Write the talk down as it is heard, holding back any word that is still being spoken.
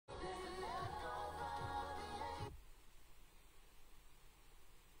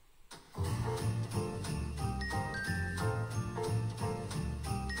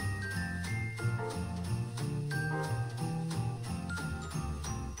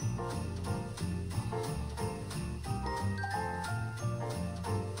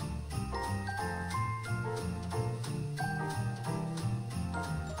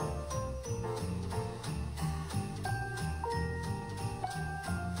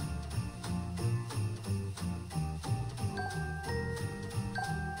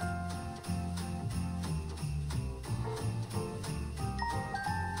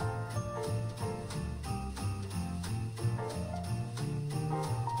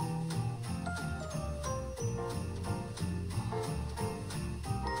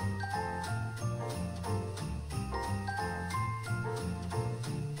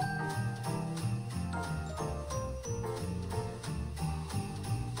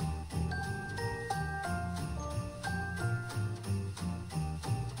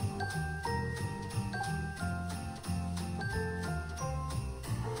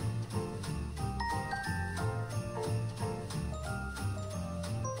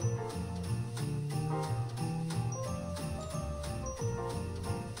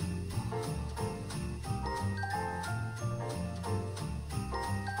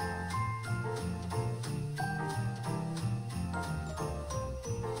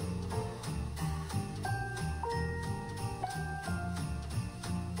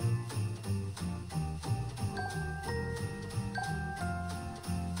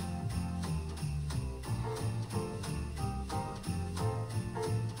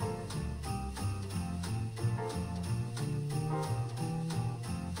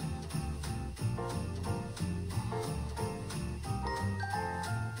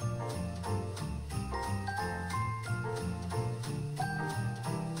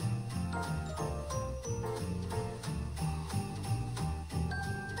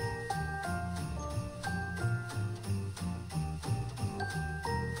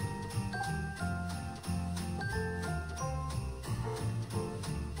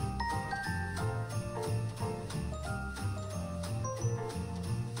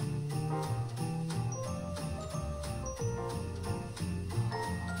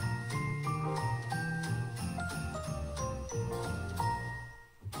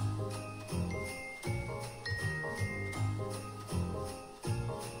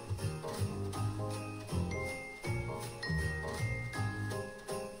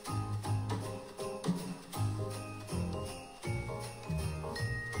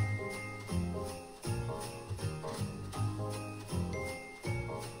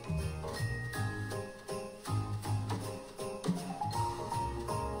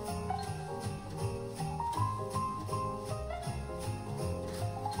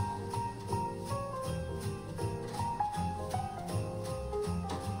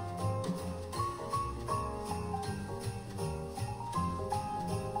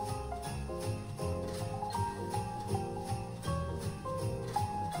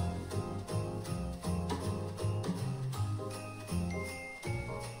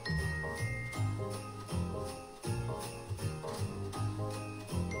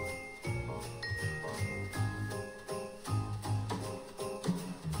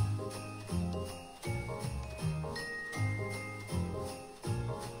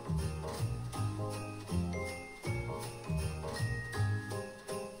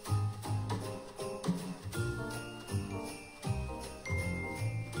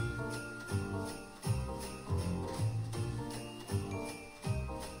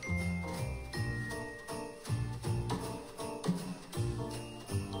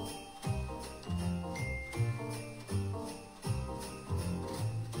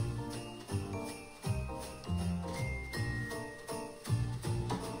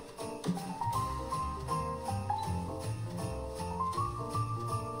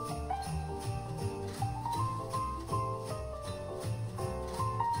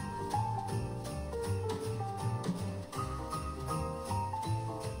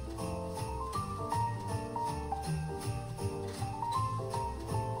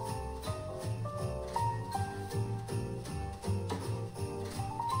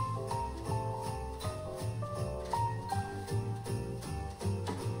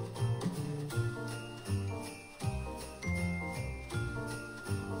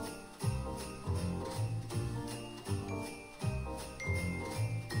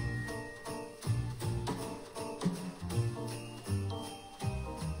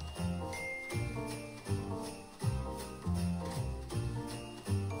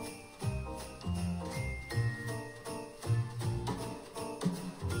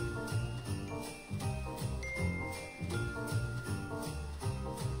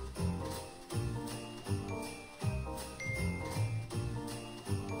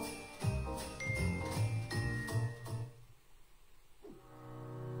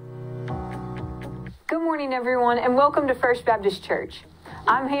morning, everyone, and welcome to First Baptist Church.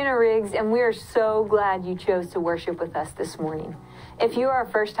 I'm Hannah Riggs, and we are so glad you chose to worship with us this morning. If you are a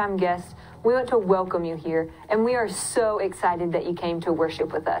first-time guest, we want to welcome you here, and we are so excited that you came to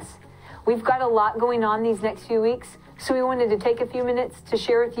worship with us. We've got a lot going on these next few weeks, so we wanted to take a few minutes to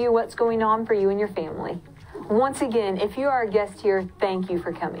share with you what's going on for you and your family. Once again, if you are a guest here, thank you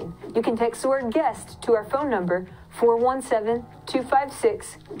for coming. You can text the word guest to our phone number,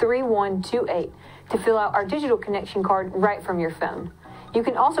 417-256-3128, to fill out our digital connection card right from your phone. You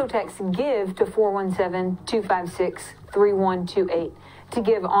can also text GIVE to 417-256-3128 to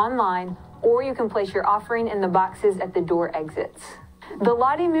give online, or you can place your offering in the boxes at the door exits. The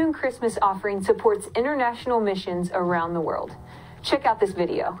Lottie Moon Christmas offering supports international missions around the world. Check out this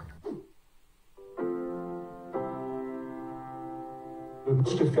video. The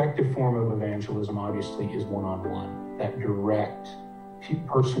most effective form of evangelism, obviously, is one-on-one. That direct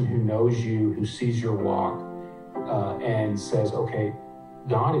person who knows you, who sees your walk, and says, okay,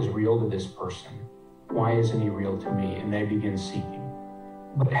 God is real to this person. Why isn't he real to me? And they begin seeking.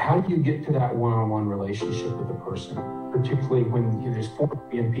 But how do you get to that one-on-one relationship with the person? Particularly when there's 4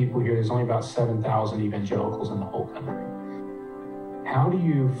 million people here, there's only about 7,000 evangelicals in the whole country. How do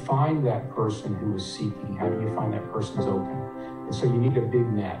you find that person who is seeking? How do you find that person's open? And so you need a big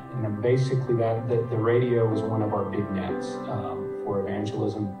net. And then basically the radio is one of our big nets for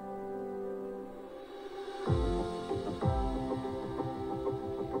evangelism.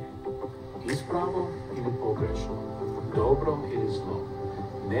 Ispravno ili pogrešno, dobro ili zlo,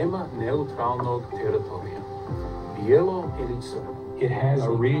 nema neutralnog teritorija, bijelo ili crno. It has a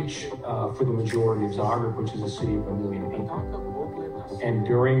reach for the majority of Zagreb, which is a city of 1 million people. And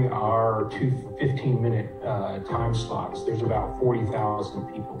during our 2 15-minute time slots, there's about 40,000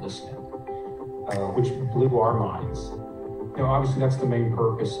 people listening, which blew our minds. You know, obviously that's the main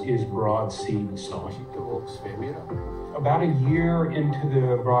purpose, is broad seed sowing. About a year into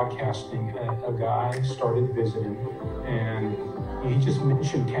the broadcasting, a guy started visiting, and he just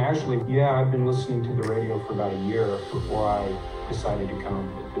mentioned casually, yeah, I've been listening to the radio for about a year before I decided to come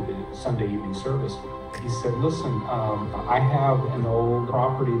to the Sunday evening service. He said, listen, I have an old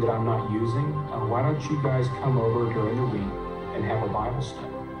property that I'm not using. Why don't you guys come over during the week and have a Bible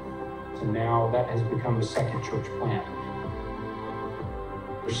study? So now that has become the second church plant.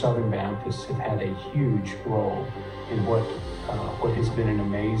 The Southern Baptists have had a huge role in what has been an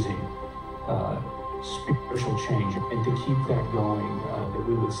amazing spiritual change. And to keep that going, that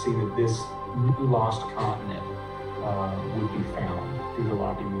we would see that this new lost continent would be found through the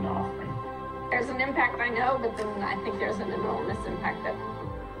Lottie Moon offering. There's an impact I know, but then I think there's an enormous impact that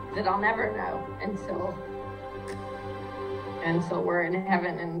I'll never know until we're in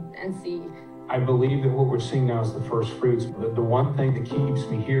heaven and see. I believe that what we're seeing now is the first fruits. The one thing that keeps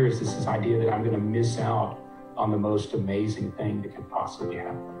me here is this idea that I'm going to miss out on the most amazing thing that could possibly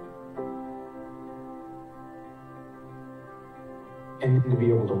happen. And to be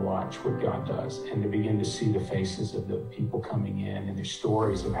able to watch what God does and to begin to see the faces of the people coming in and their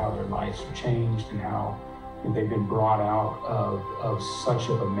stories of how their lives have changed and how they've been brought out of such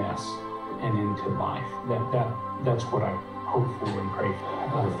of a mess and into life. That's what I hope for and pray for.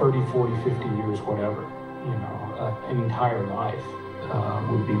 30, 40, 50 years, whatever, an entire life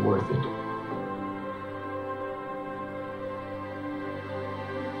would be worth it.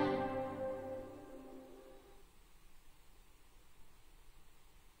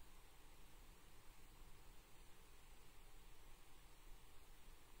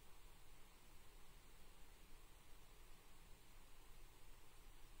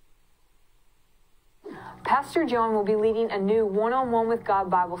 Pastor John will be leading a new One-on-One with God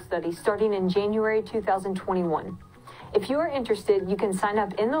Bible study starting in January 2021. If you are interested, you can sign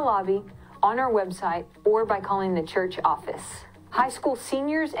up in the lobby, on our website, or by calling the church office. High school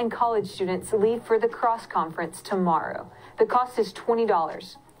seniors and college students leave for the Cross Conference tomorrow. The cost is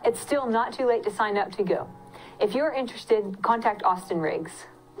 $20. It's still not too late to sign up to go. If you're interested, contact Austin Riggs.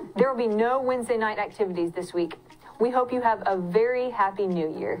 There will be no Wednesday night activities this week. We hope you have a very happy New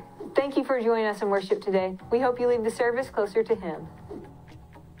Year. Thank you for joining us in worship today. We hope you leave the service closer to Him.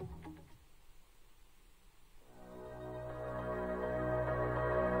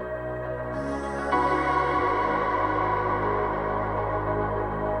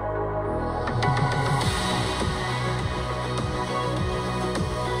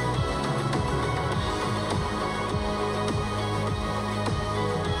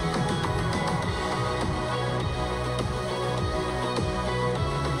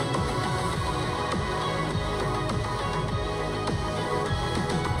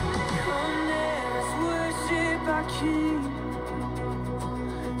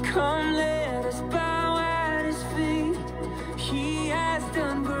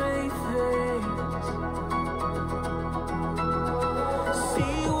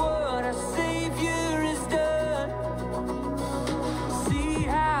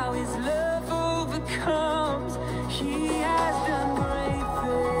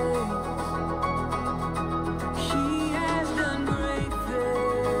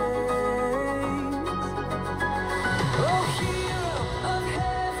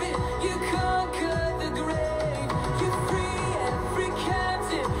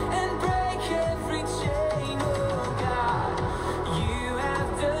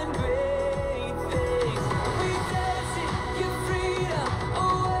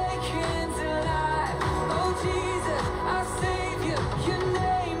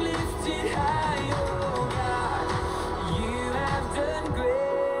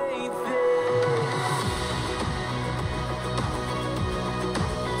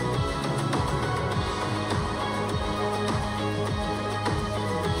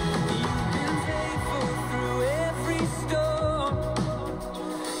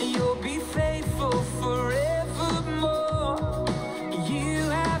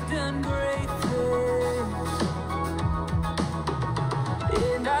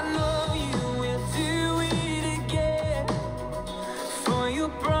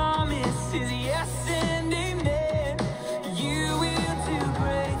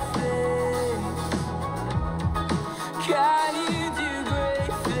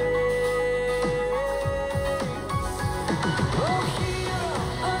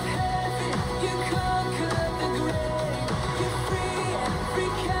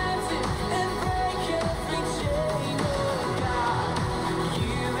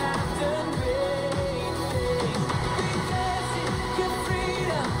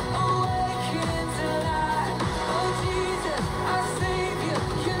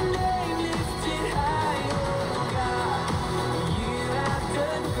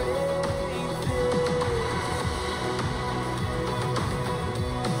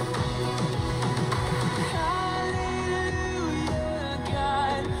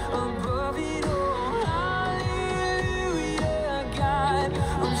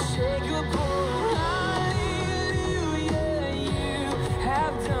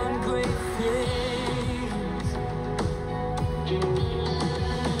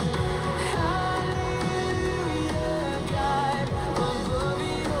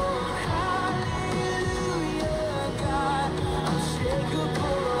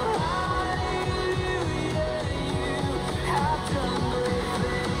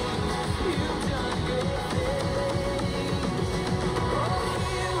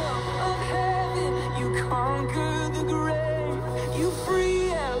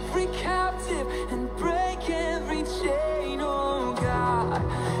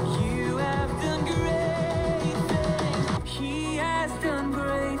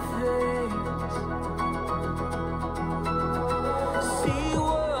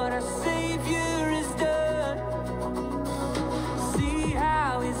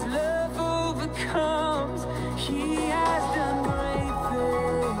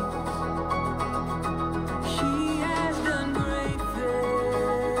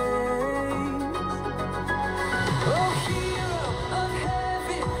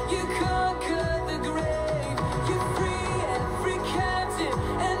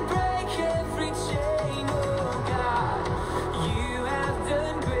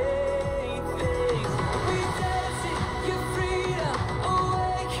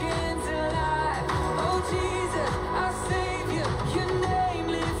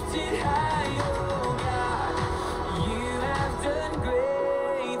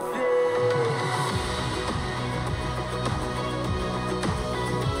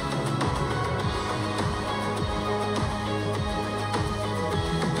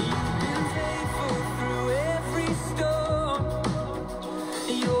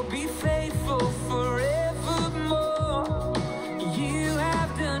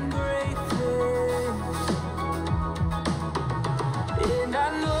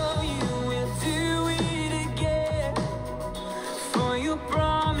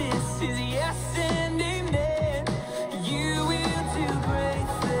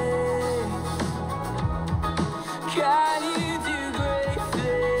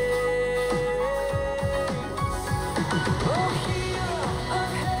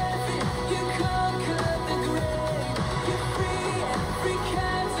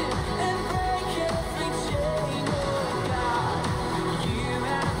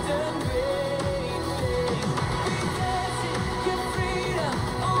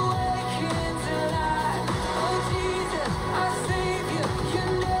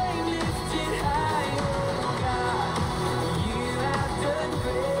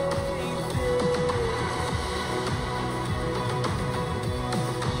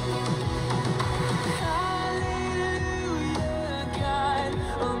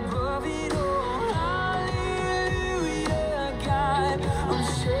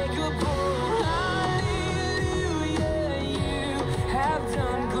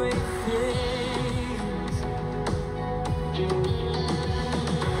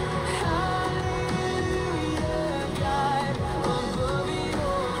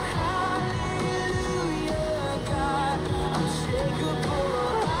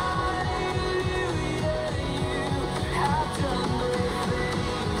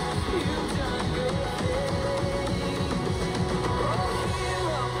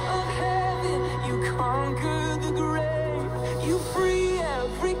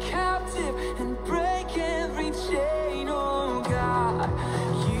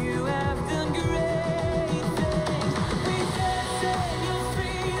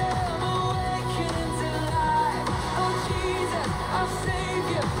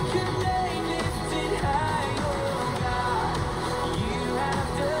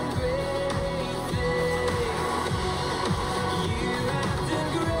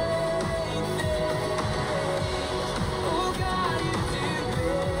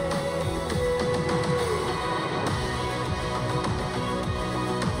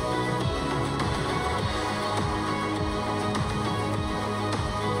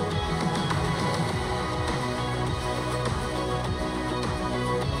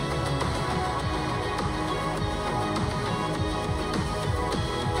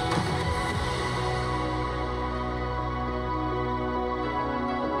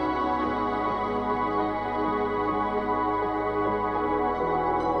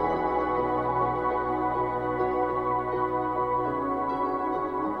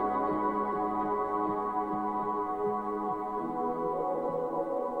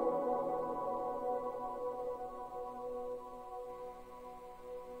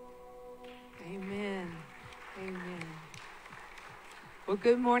 Well,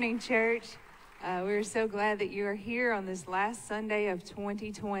 good morning, church. We're so glad that you are here on this last Sunday of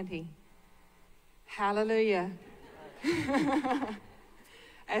 2020. Hallelujah.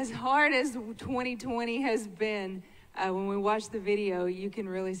 As hard as 2020 has been, when we watch the video, you can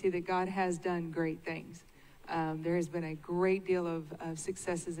really see that God has done great things. There has been a great deal of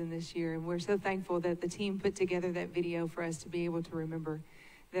successes in this year, and we're so thankful that the team put together that video for us to be able to remember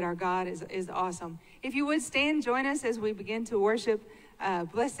that our God is awesome. If you would stand, join us as we begin to worship.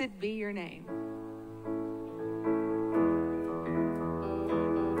 Blessed be your name.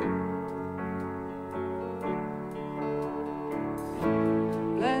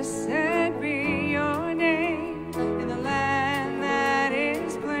 Blessed be your name in the land that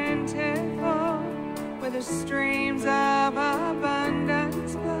is plentiful, where the streams of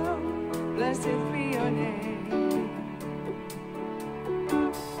abundance flow. Blessed be your name.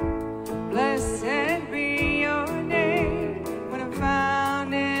 Blessed be your name when I'm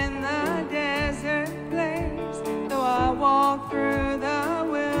found in the desert place. Though I walk through the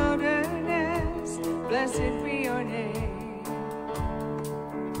wilderness, blessed be your name.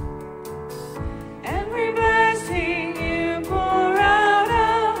 Every blessing you pour out,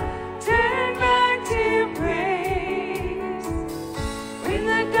 I'll turn back to praise. When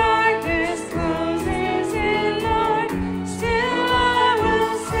the darkness closes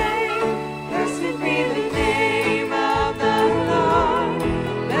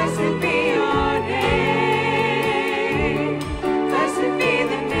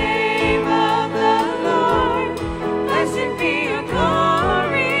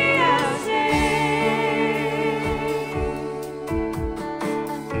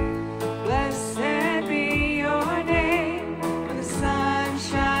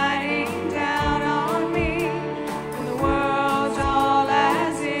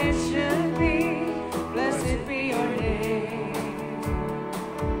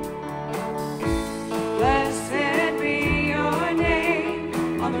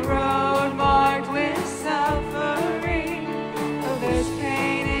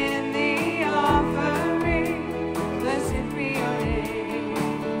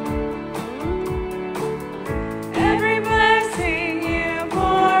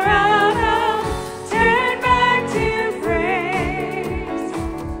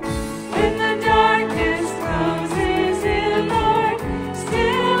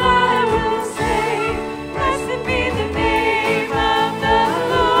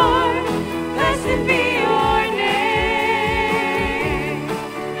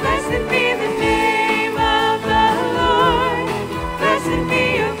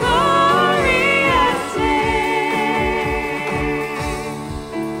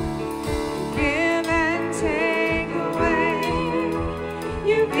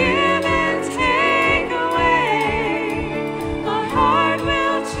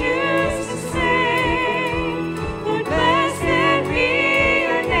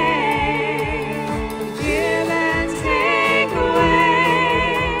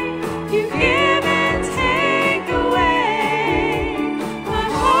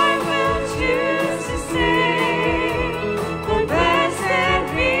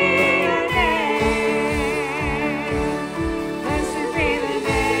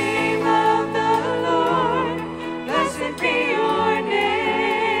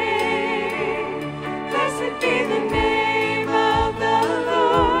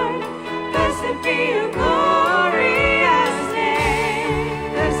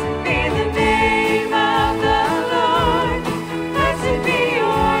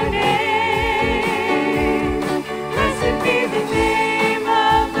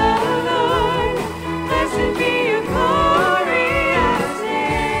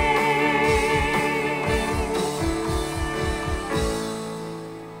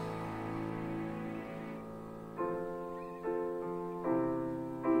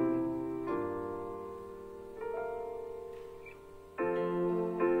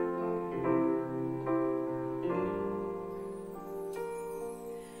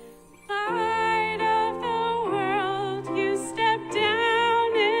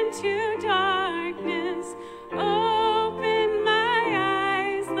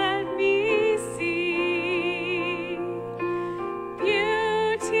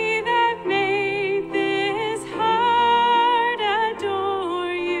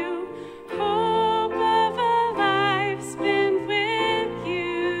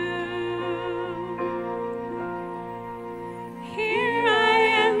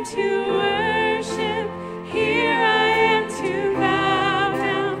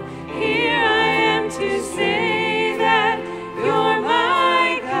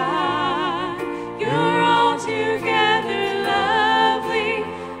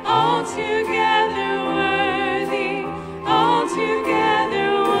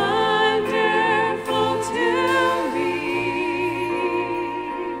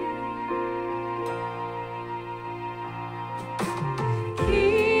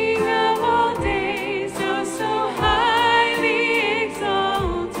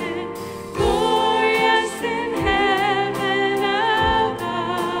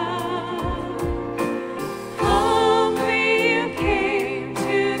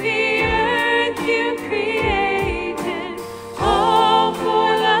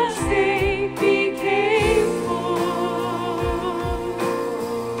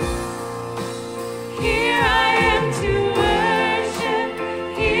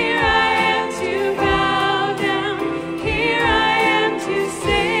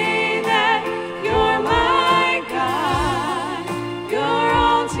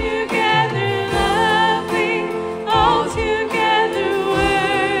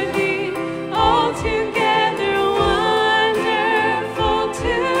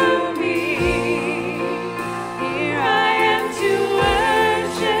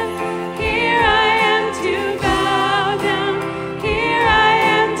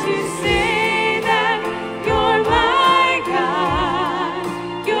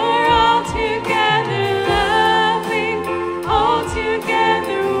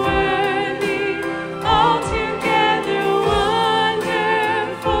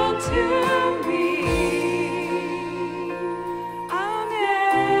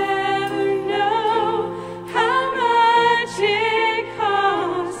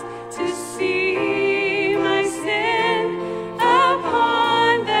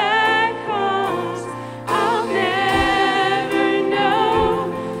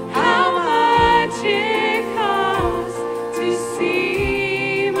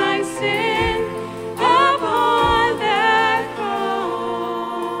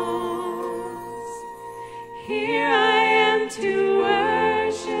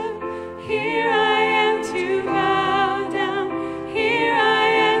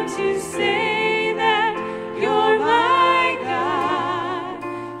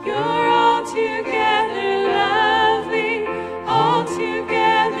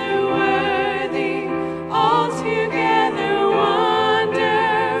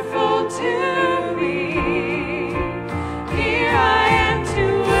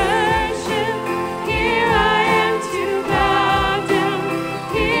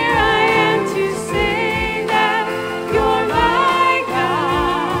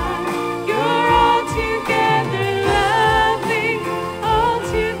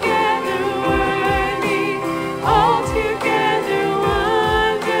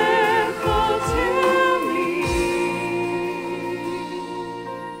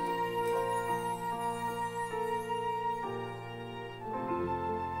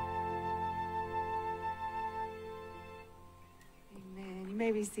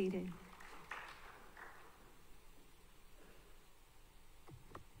may be seated.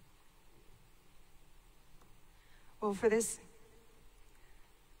 Well, for this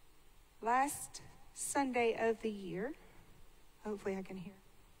last Sunday of the year, hopefully I can hear.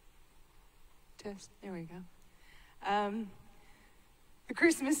 Test. There we go. The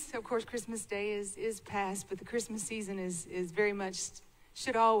Christmas, of course, Christmas Day is past, but the Christmas season is very much,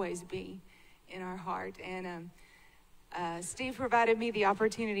 should always be in our heart. And Steve provided me the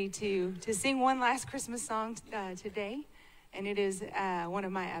opportunity to sing one last Christmas song today, and it is one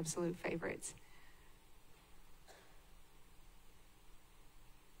of my absolute favorites.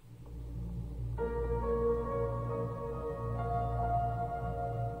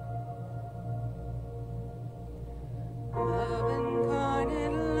 Love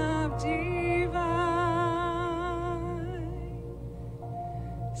incarnate, love divine,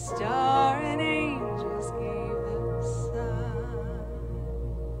 star and angels gave the sign.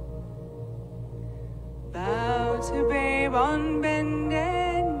 Bow to babe on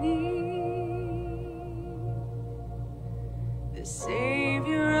bended knee, the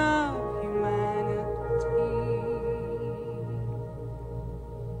Savior of humanity.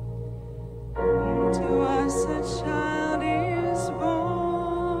 To us a child is born,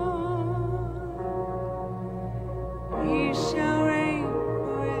 he shall reign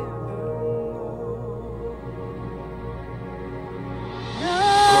forevermore.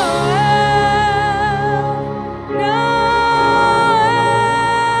 Noel, Noel,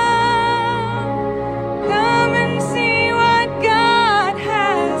 come and see what God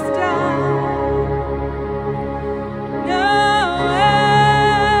has done. Noel,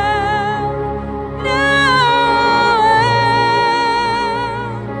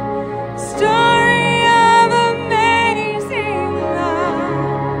 story of amazing love,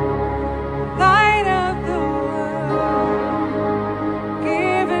 light of the world,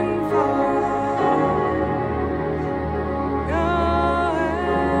 given for us.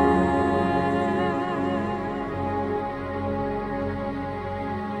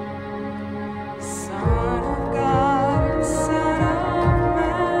 Son of God and Son of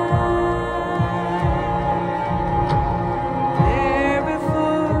Man, there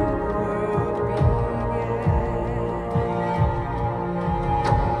before the world began,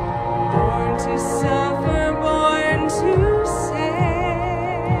 born to suffer, born to save,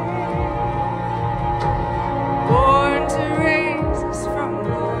 born to raise us from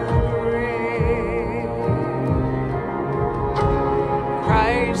the grave.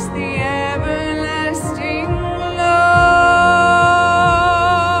 Christ the everlasting Lord,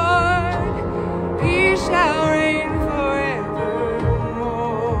 he shall reign forevermore.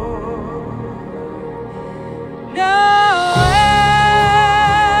 Noel,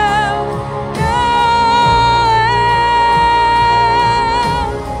 Noel,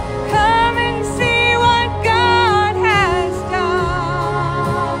 come and see what God has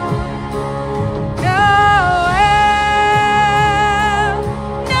done. Noel,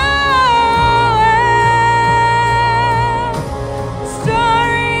 Noel,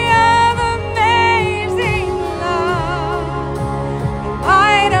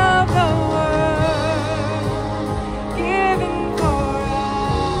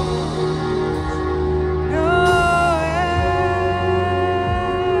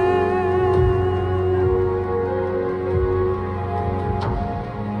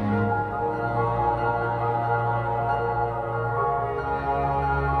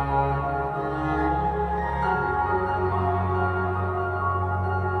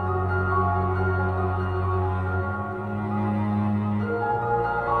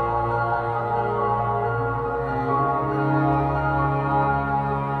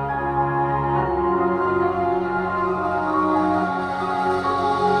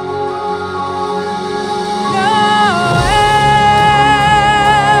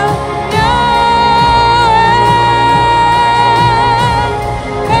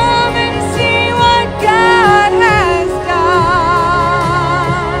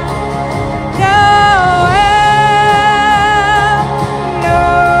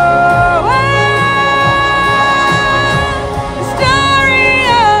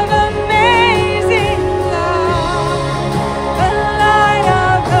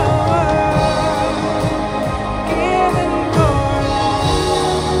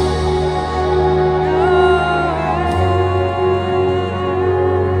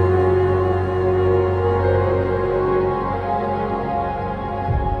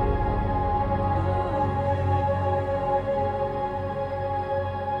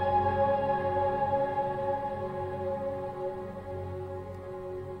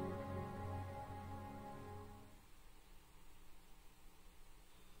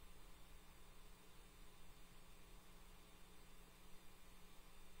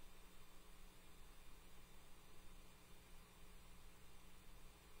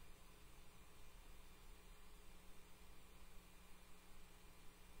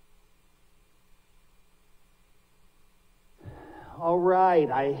 right,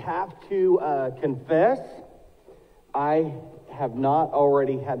 I have to confess, I have not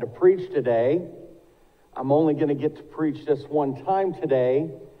already had to preach today. I'm only going to get to preach this one time today.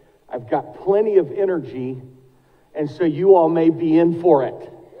 I've got plenty of energy, and so you all may be in for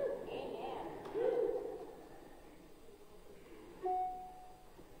it.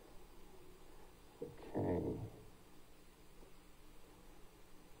 Okay.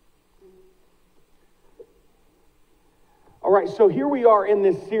 All right, so here we are in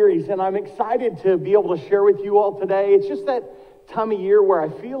this series, and I'm excited to be able to share with you all today. It's just that time of year where I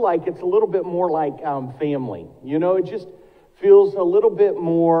feel like it's a little bit more like family. You know, it just feels a little bit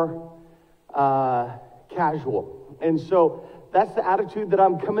more casual. And so that's the attitude that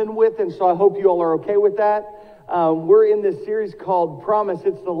I'm coming with, and so I hope you all are okay with that. We're in this series called Promise.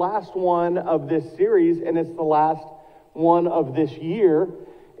 It's the last one of this series, and it's the last one of this year.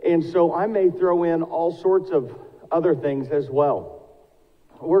 And so I may throw in all sorts of other things as well.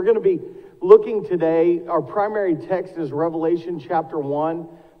 We're going to be looking today, our primary text is Revelation chapter 1,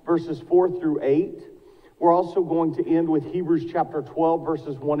 verses 4 through 8. We're also going to end with Hebrews chapter 12,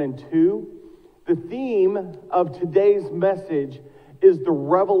 verses 1 and 2. The theme of today's message is the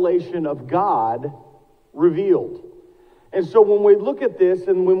revelation of God revealed. And so when we look at this,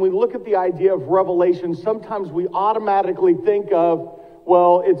 and when we look at the idea of revelation, sometimes we automatically think of,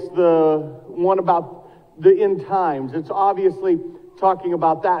 well, it's the one about the end times. It's obviously talking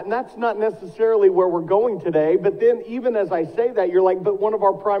about that. And that's not necessarily where we're going today. But then even as I say that, you're like, but one of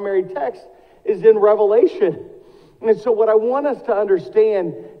our primary texts is in Revelation. And so what I want us to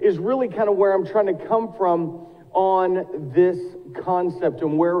understand is really kind of where I'm trying to come from on this concept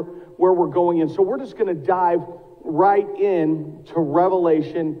and where we're going. And so we're just going to dive right in to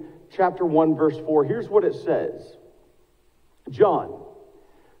Revelation chapter 1, verse 4. Here's what it says. John,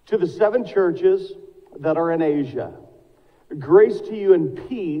 to the 7 churches that are in Asia, grace to you and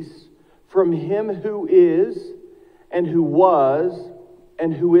peace from him who is, and who was,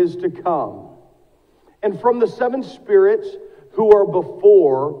 and who is to come, and from the 7 spirits who are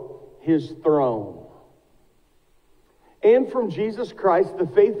before his throne, and from Jesus Christ, the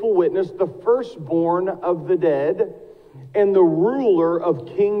faithful witness, the firstborn of the dead, and the ruler of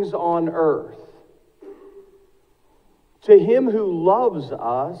kings on earth. To him who loves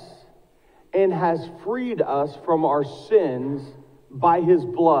us and has freed us from our sins by his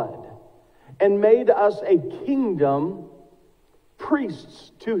blood, and made us a kingdom,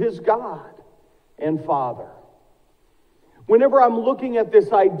 priests to his God and Father. Whenever I'm looking at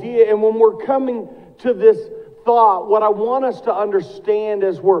this idea, and when we're coming to this thought, what I want us to understand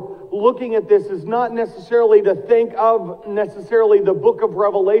as we're looking at this is not necessarily to think of necessarily the book of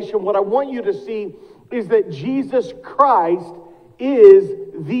Revelation. What I want you to see is that Jesus Christ is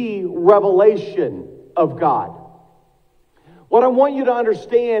the revelation of God. What I want you to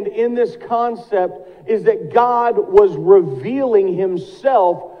understand in this concept is that God was revealing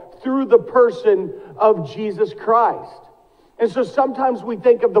himself through the person of Jesus Christ. And so sometimes we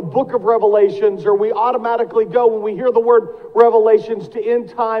think of the book of Revelations, or we automatically go when we hear the word Revelations to end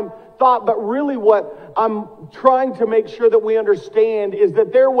time thought. But really what I'm trying to make sure that we understand is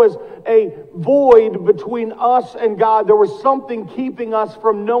that there was a void between us and God. There was something keeping us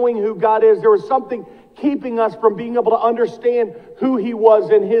from knowing who God is. There was something keeping us from being able to understand who he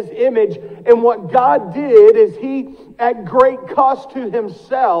was in his image. And what God did is he, at great cost to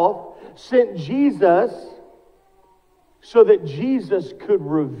himself, sent Jesus so that Jesus could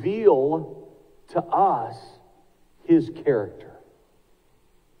reveal to us his character.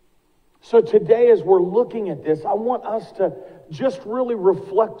 So today, as we're looking at this, I want us to just really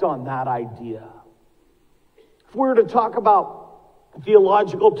reflect on that idea. If we were to talk about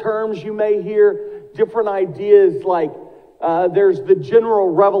theological terms, you may hear different ideas like there's the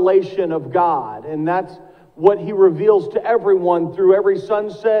general revelation of God, and that's what he reveals to everyone through every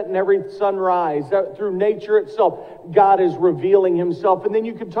sunset and every sunrise, through nature itself. God is revealing himself. And then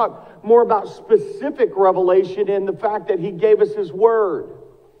you can talk more about specific revelation in the fact that he gave us his word,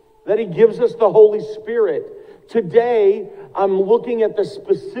 that he gives us the Holy Spirit. Today, I'm looking at the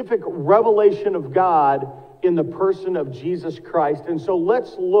specific revelation of God in the person of Jesus Christ. And so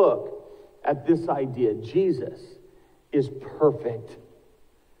let's look at this idea. Jesus is perfect.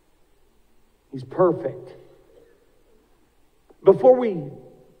 He's perfect. Before we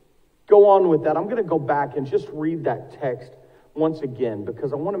go on with that, I'm going to go back and just read that text once again,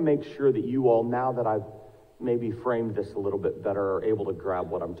 because I want to make sure that you all, now that I've maybe framed this a little bit better, are able to grab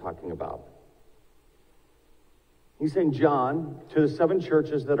what I'm talking about. He's saying, John, to the 7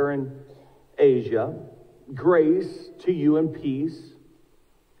 churches that are in Asia, grace to you and peace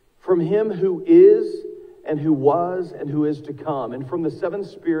from him who is, and who was and who is to come, and from the seven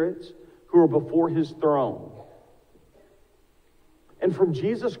spirits who are before his throne, and from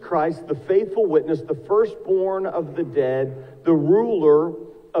Jesus Christ, the faithful witness, the firstborn of the dead, the ruler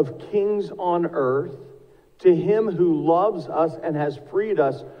of kings on earth, to him who loves us and has freed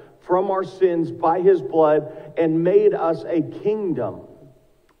us from our sins by his blood and made us a kingdom,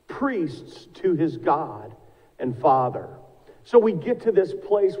 priests to his God and Father. So we get to this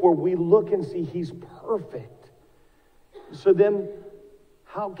place where we look and see he's perfect. So then,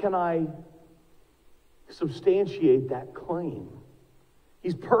 how can I substantiate that claim?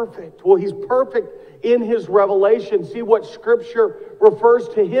 He's perfect. Well, he's perfect in his revelation. See what Scripture refers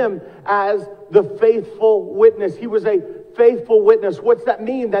to him as the faithful witness. He was a faithful witness. What's that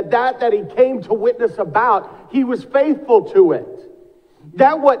mean? That he came to witness about, he was faithful to it.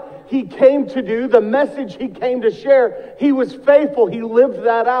 That what he came to do, the message he came to share, he was faithful. He lived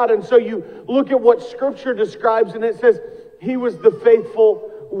that out. And so you look at what Scripture describes, and it says he was the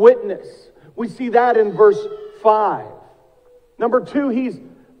faithful witness. We see that in verse 5. Number 2, he's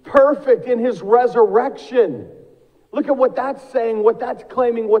perfect in his resurrection. Look at what that's saying, what that's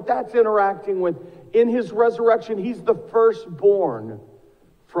claiming, what that's interacting with. In his resurrection, he's the firstborn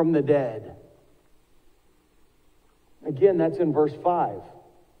from the dead. Again, that's in verse 5.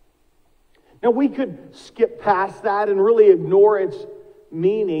 Now, we could skip past that and really ignore its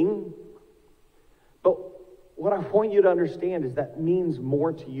meaning. But what I want you to understand is that means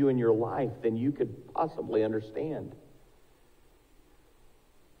more to you in your life than you could possibly understand.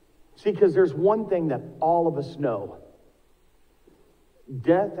 See, because there's one thing that all of us know.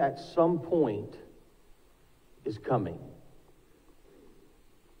 Death at some point is coming.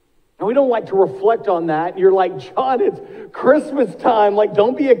 And we don't like to reflect on that. You're like, John, it's Christmas time. Like,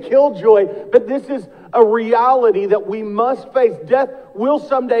 don't be a killjoy. But this is a reality that we must face. Death will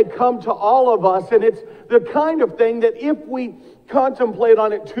someday come to all of us. And it's the kind of thing that if we contemplate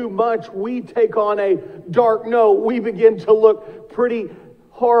on it too much, we take on a dark note. We begin to look pretty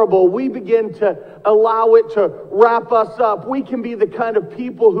horrible. We begin to allow it to wrap us up. We can be the kind of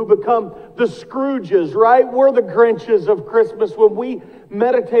people who become the Scrooges, right? We're the Grinches of Christmas when we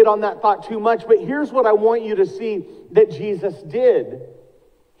meditate on that thought too much. But here's what I want you to see that Jesus did.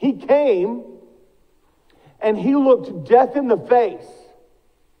 He came and he looked death in the face,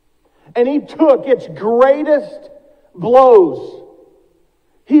 and he took its greatest blows.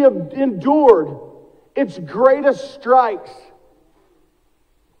 He endured its greatest strikes.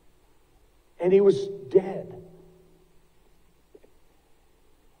 And he was dead.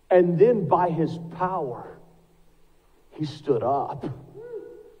 And then by his power, he stood up.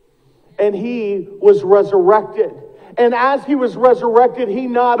 And he was resurrected. And as he was resurrected, he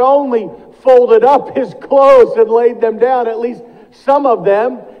not only folded up his clothes and laid them down, at least some of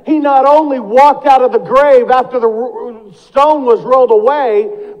them. He not only walked out of the grave after the stone was rolled away,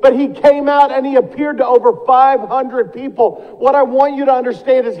 but he came out and he appeared to over 500 people. What I want you to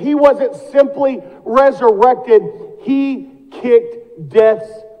understand is he wasn't simply resurrected. He kicked death's,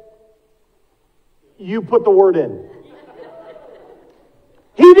 you put the word in.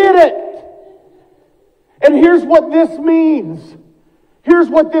 He did it. And here's what this means. Here's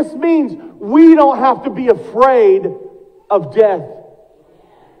what this means. We don't have to be afraid of death.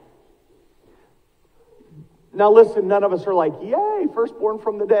 Now listen, none of us are like, yay, firstborn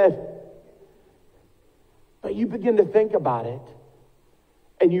from the dead. But you begin to think about it,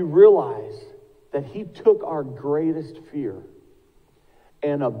 and you realize that he took our greatest fear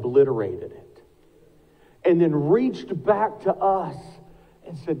and obliterated it. And then reached back to us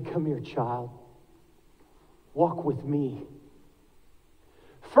and said, come here, child. Walk with me.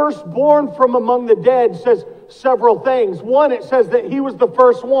 Firstborn from among the dead says several things. One, it says that he was the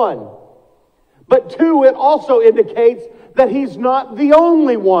first one. But two, it also indicates that he's not the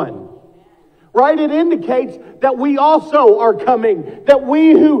only one. Right? It indicates that we also are coming. That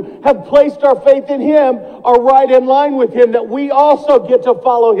we who have placed our faith in him are right in line with him. That we also get to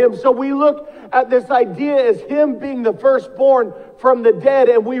follow him. So we look at this idea as him being the firstborn from the dead,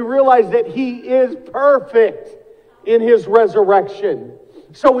 and we realize that he is perfect in his resurrection.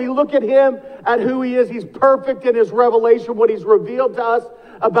 So we look at him, at who he is. He's perfect in his revelation, what he's revealed to us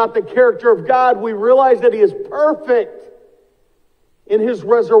about the character of God. We realize that he is perfect in his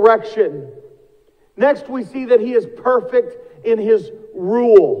resurrection. Next, we see that he is perfect in his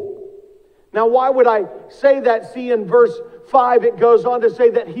rule. Now, why would I say that? See, in verse 5, it goes on to say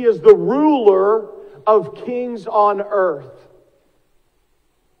that he is the ruler of kings on earth.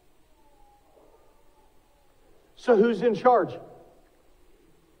 So who's in charge?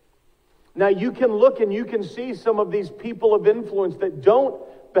 Now, you can look and you can see some of these people of influence that don't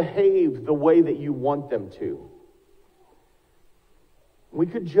behave the way that you want them to. We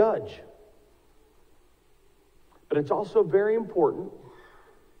could judge. But it's also very important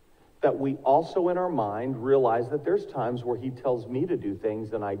that we also in our mind realize that there's times where he tells me to do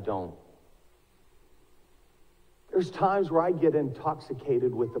things and I don't. There's times where I get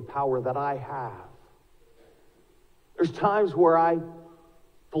intoxicated with the power that I have. There's times where I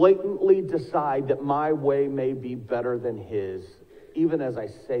blatantly decide that my way may be better than his. Even as I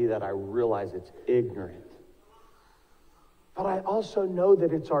say that, I realize it's ignorant. But I also know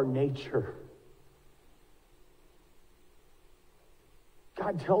that it's our nature.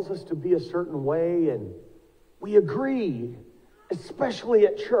 God tells us to be a certain way, and we agree, especially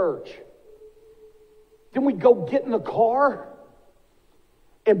at church. Then we go get in the car,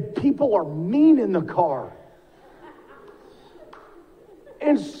 and people are mean in the car.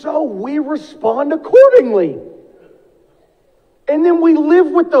 And so we respond accordingly. And then we live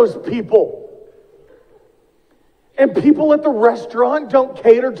with those people. And people at the restaurant don't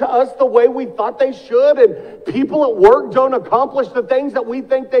cater to us the way we thought they should. And people at work don't accomplish the things that we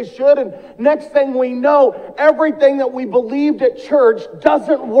think they should. And next thing we know, everything that we believed at church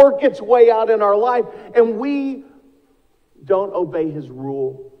doesn't work its way out in our life. And we don't obey his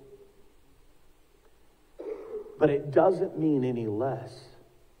rule. But it doesn't mean any less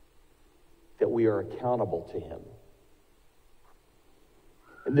that we are accountable to him.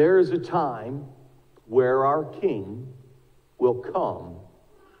 And there is a time where our King will come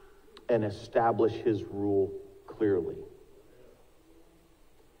and establish his rule clearly.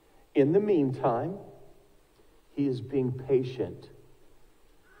 In the meantime, he is being patient,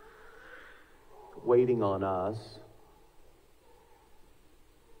 waiting on us,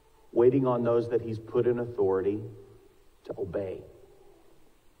 waiting on those that he's put in authority to obey.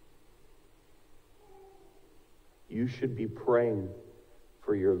 You should be praying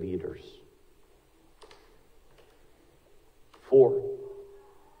for your leaders. 4,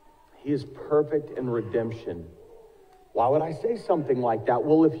 he is perfect in redemption. Why would I say something like that?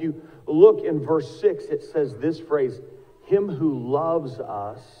 Well, if you look in verse 6, it says this phrase, him who loves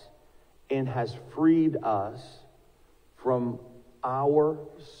us and has freed us from our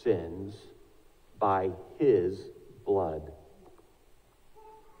sins by his blood.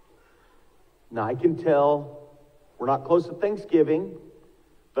 Now, I can tell we're not close to Thanksgiving,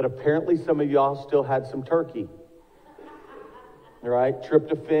 but apparently some of y'all still had some turkey. All right,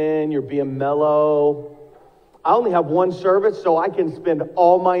 tryptophan, you're being mellow. I only have one service, so I can spend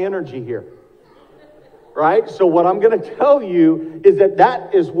all my energy here. Right? So what I'm going to tell you is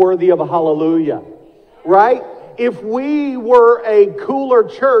that is worthy of a hallelujah. Right? If we were a cooler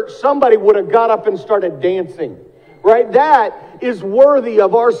church, somebody would have got up and started dancing. Right? That is worthy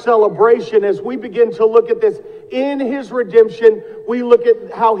of our celebration as we begin to look at this. In his redemption, we look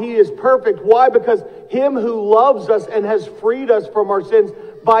at how he is perfect. Why? Because him who loves us and has freed us from our sins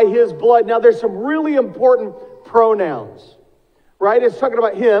by his blood. Now, there's some really important pronouns, right? It's talking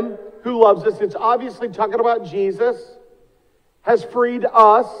about him who loves us. It's obviously talking about Jesus, has freed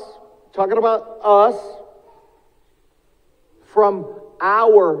us, talking about us from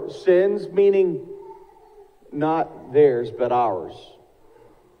our sins, meaning not theirs, but ours.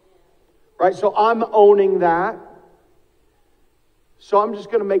 Right? So I'm owning that. So I'm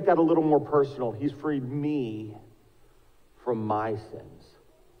just going to make that a little more personal. He's freed me from my sins.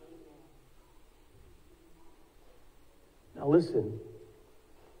 Now listen.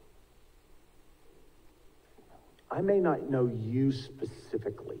 I may not know you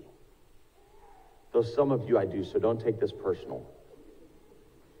specifically, though some of you I do, so don't take this personal.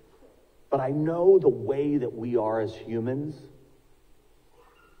 But I know the way that we are as humans.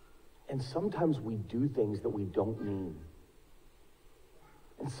 And sometimes we do things that we don't mean.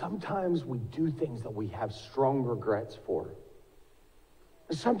 And sometimes we do things that we have strong regrets for.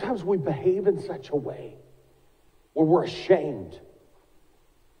 And sometimes we behave in such a way where we're ashamed.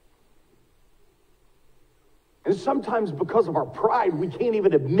 And sometimes because of our pride, we can't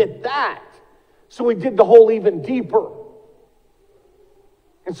even admit that. So we dig the hole even deeper.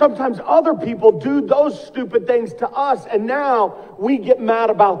 And sometimes other people do those stupid things to us, and now we get mad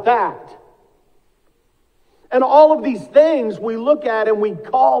about that. And all of these things we look at and we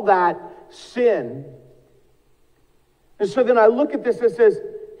call that sin. And so then I look at this and it says,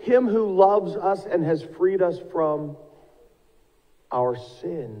 him who loves us and has freed us from our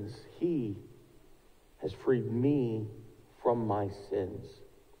sins, he has freed me from my sins.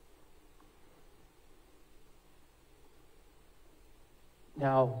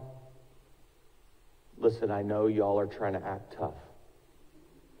 Now, listen, I know y'all are trying to act tough.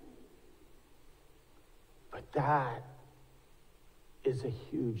 But that is a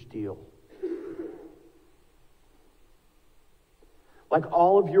huge deal. Like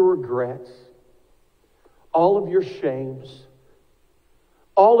all of your regrets, all of your shames,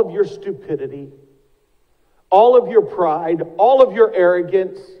 all of your stupidity, all of your pride, all of your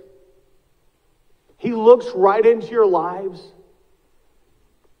arrogance, He looks right into your lives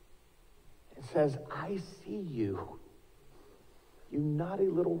and says, I see you, you naughty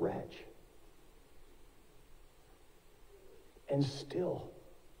little wretch. And still,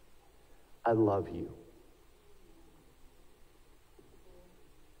 I love you.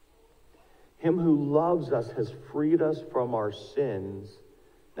 Him who loves us has freed us from our sins.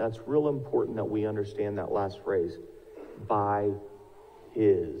 Now, it's real important that we understand that last phrase, by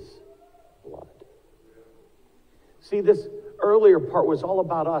His blood. See, this earlier part was all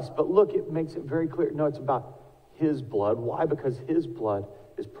about us, but look, it makes it very clear. No, it's about His blood. Why? Because His blood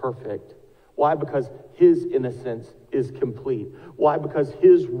is perfect. Why? Because His innocence is complete. Why? Because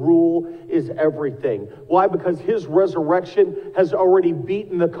His rule is everything. Why? Because His resurrection has already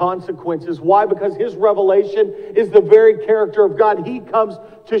beaten the consequences. Why? Because His revelation is the very character of God. He comes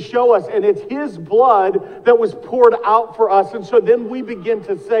to show us, and it's His blood that was poured out for us. And so then we begin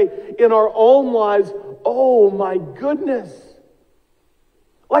to say in our own lives, oh my goodness.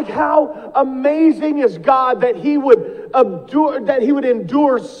 Like how amazing is God that He would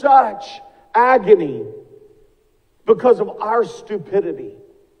endure such agony because of our stupidity.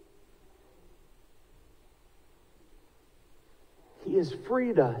 He has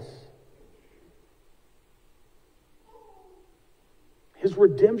freed us. His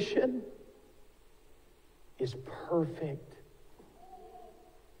redemption is perfect.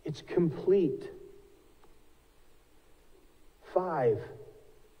 It's complete. 5,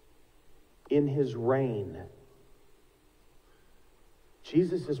 in His reign.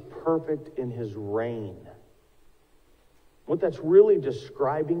 Jesus is perfect in His reign. What that's really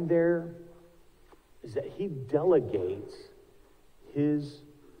describing there is that He delegates His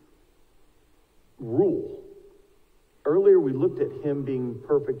rule. Earlier we looked at Him being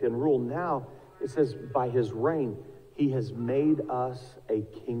perfect in rule. Now it says by His reign, He has made us a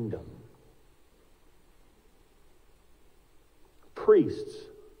kingdom. Priests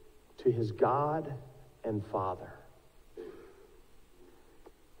to His God and Father.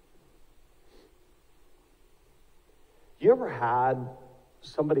 You ever had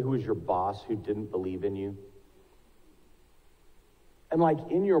somebody who was your boss who didn't believe in you? And like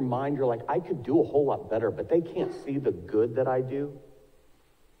in your mind, you're like, I could do a whole lot better, but they can't see the good that I do.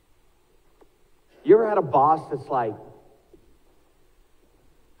 You ever had a boss that's like,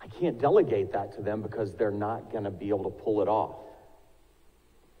 I can't delegate that to them because they're not going to be able to pull it off.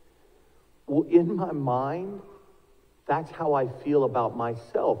 Well, in my mind, that's how I feel about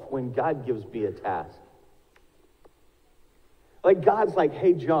myself when God gives me a task. Like God's like,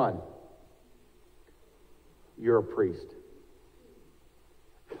 hey, John, you're a priest.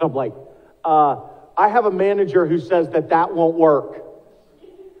 I'm like, I have a manager who says that won't work.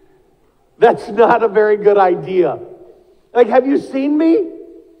 That's not a very good idea. Like, have you seen me?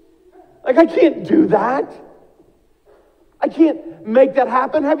 Like, I can't do that. I can't make that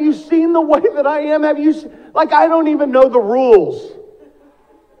happen. Have you seen the way that I am? Like, I don't even know the rules.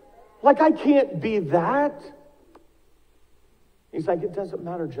 Like, I can't be that. He's like, it doesn't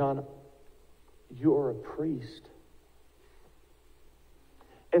matter, John. You're a priest.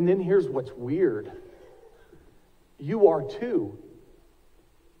 And then here's what's weird. You are too.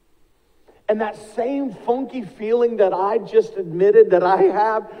 And that same funky feeling that I just admitted that I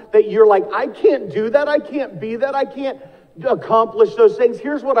have, that you're like, I can't do that, I can't be that, I can't accomplish those things.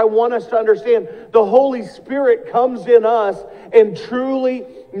 Here's what I want us to understand. The Holy Spirit comes in us and truly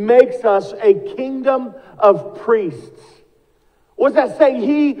makes us a kingdom of priests. What's that saying?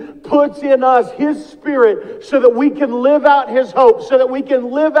 He puts in us His Spirit so that we can live out His hope, so that we can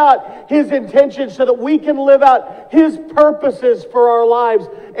live out His intentions, so that we can live out His purposes for our lives.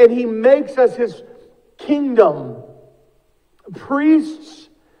 And He makes us His kingdom, priests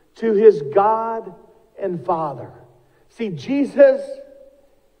to His God and Father. See, Jesus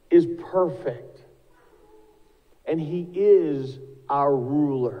is perfect, and He is our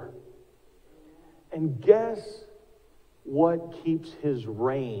ruler. And guess what keeps His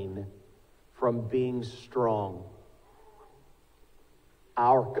reign from being strong?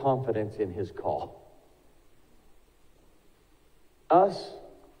 Our confidence in His call. Us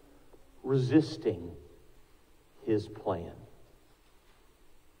resisting His plan.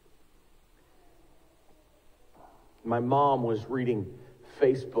 My mom was reading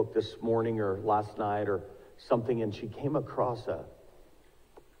Facebook this morning or last night or something, and she came across a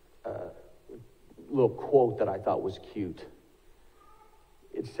little quote that I thought was cute.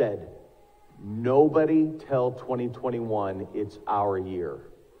 It said, nobody tell 2021 it's our year.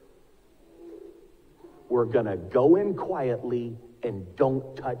 We're going to go in quietly and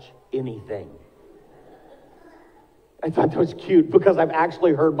don't touch anything. I thought that was cute because I've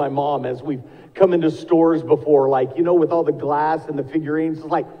actually heard my mom as we've come into stores before, like, you know, with all the glass and the figurines, it's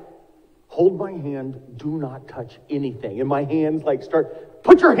like, hold my hand, do not touch anything. And my hands like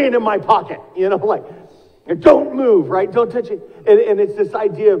put your hand in my pocket, you know, like, don't move, right? Don't touch it. And it's this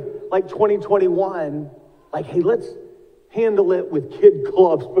idea of like 2021, like, hey, let's handle it with kid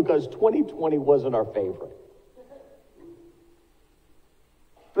gloves because 2020 wasn't our favorite.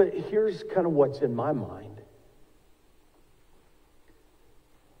 But here's kind of what's in my mind.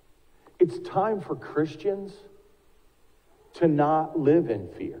 It's time for Christians to not live in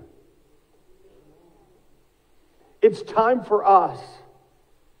fear. It's time for us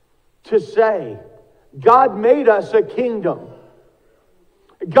to say, God made us a kingdom.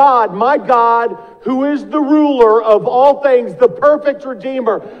 God, my God, who is the ruler of all things, the perfect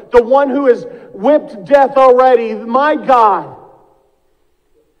Redeemer, the one who has whipped death already, my God,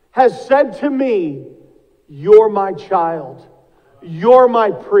 has said to me, you're my child. You're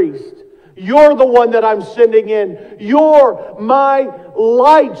my priest. You're the one that I'm sending in. You're my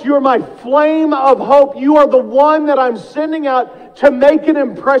light. You're my flame of hope. You are the one that I'm sending out to make an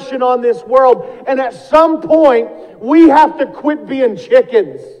impression on this world. And at some point, we have to quit being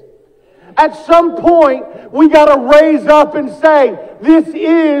chickens. At some point, we got to raise up and say, this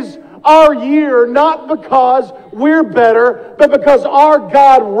is our year, not because we're better, but because our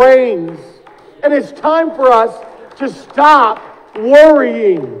God reigns. And it's time for us to stop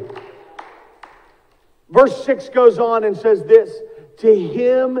worrying. Verse 6 goes on and says this, to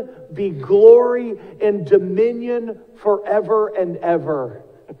him be glory and dominion forever and ever.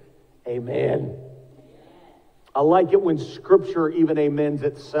 Amen. I like it when Scripture even amens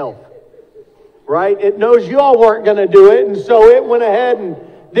itself. Right? It knows y'all weren't going to do it, and so it went ahead and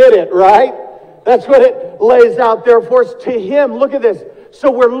did it, right? That's what it lays out there for us. To him, look at this. So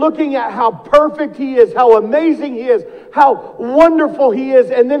we're looking at how perfect he is, how amazing he is, how wonderful he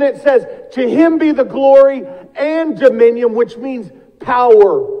is. And then it says, to him be the glory and dominion, which means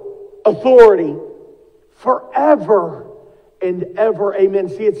power, authority, forever and ever. Amen.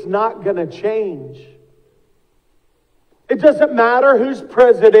 See, it's not going to change. It doesn't matter who's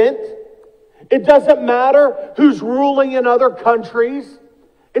president. It doesn't matter who's ruling in other countries.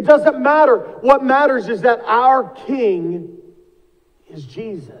 It doesn't matter. What matters is that our King is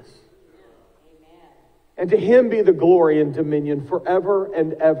Jesus. Amen. And to him be the glory and dominion forever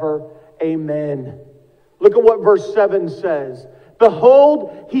and ever. Amen. Look at what verse 7 says.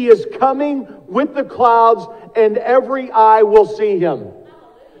 Behold, he is coming with the clouds, and every eye will see him.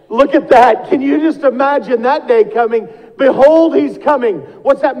 Look at that. Can you just imagine that day coming? Behold, he's coming.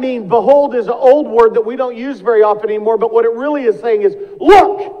 What's that mean? Behold is an old word that we don't use very often anymore, but what it really is saying is,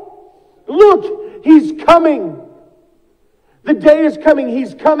 look, he's coming. The day is coming,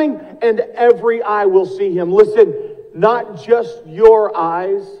 he's coming, and every eye will see him. Listen, not just your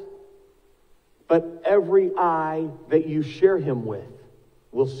eyes, but every eye that you share him with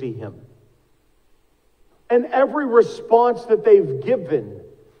will see him. And every response that they've given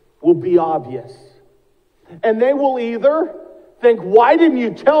will be obvious. And they will either think, why didn't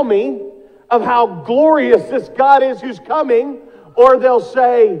you tell me of how glorious this God is who's coming? Or they'll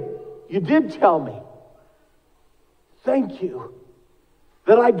say, you did tell me. Thank you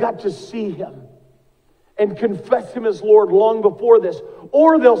that I got to see him and confess him as Lord long before this.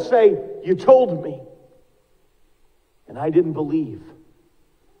 Or they'll say, you told me and I didn't believe.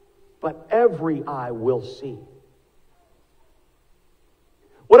 But every eye will see.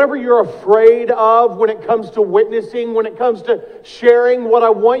 Whatever you're afraid of when it comes to witnessing, when it comes to sharing, what I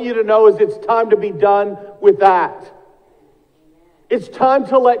want you to know is it's time to be done with that. It's time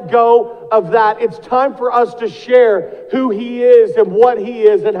to let go of that. It's time for us to share who he is and what he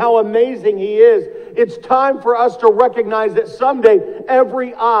is and how amazing he is. It's time for us to recognize that someday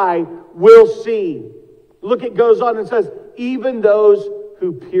every eye will see. Look, it goes on and says, even those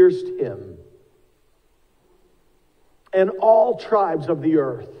who pierced him. And all tribes of the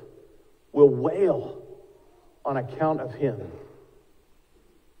earth will wail on account of him.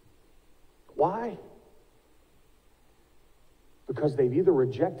 Why? Because they've either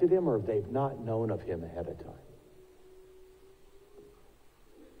rejected him or they've not known of him ahead of time.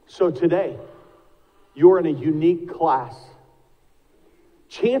 So today, you're in a unique class.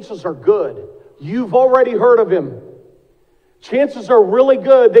 Chances are good you've already heard of him. Chances are really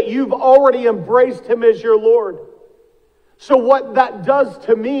good that you've already embraced him as your Lord. So what that does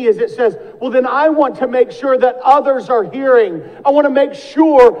to me is it says, well, then I want to make sure that others are hearing. I want to make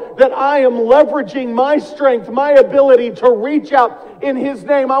sure that I am leveraging my strength, my ability to reach out in His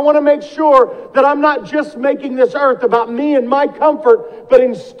name. I want to make sure that I'm not just making this earth about me and my comfort, but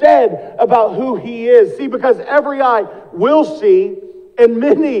instead about who He is. See, because every eye will see, and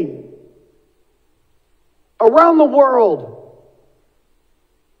many around the world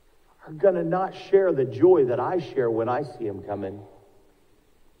are going to not share the joy that I share when I see Him coming.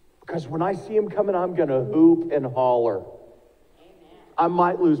 Because when I see Him coming, I'm going to hoop and holler. I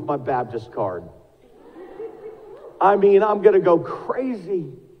might lose my Baptist card. I mean, I'm going to go crazy.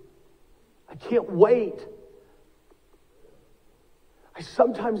 I can't wait. I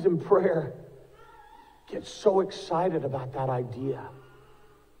sometimes in prayer get so excited about that idea.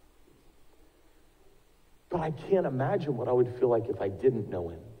 But I can't imagine what I would feel like if I didn't know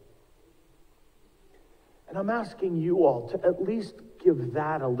Him. And I'm asking you all to at least give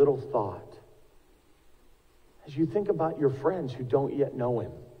that a little thought as you think about your friends who don't yet know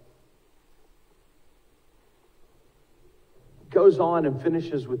Him. It goes on and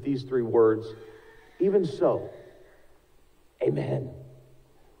finishes with these 3 words, even so, amen.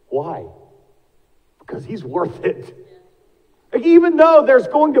 Why? Because He's worth it. Like, even though there's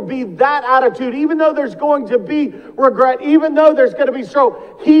going to be that attitude, even though there's going to be regret, even though there's going to be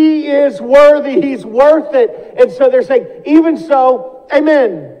sorrow, He is worthy. He's worth it. And so they're saying, even so,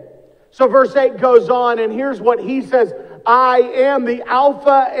 amen. So verse 8 goes on, and here's what He says. I am the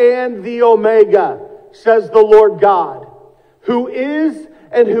Alpha and the Omega, says the Lord God, who is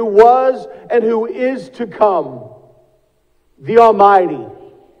and who was and who is to come, the Almighty.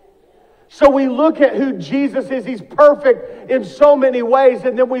 So we look at who Jesus is. He's perfect in so many ways.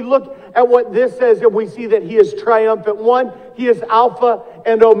 And then we look at what this says and we see that He is triumphant. One, He is Alpha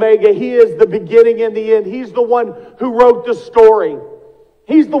and Omega. He is the beginning and the end. He's the one who wrote the story.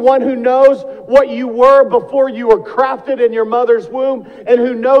 He's the one who knows what you were before you were crafted in your mother's womb and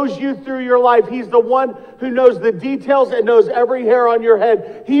who knows you through your life. He's the one who knows the details and knows every hair on your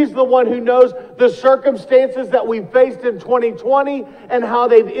head. He's the one who knows the circumstances that we faced in 2020 and how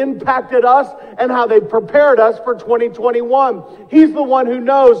they've impacted us and how they've prepared us for 2021. He's the one who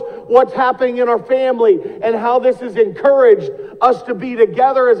knows what's happening in our family and how this has encouraged us to be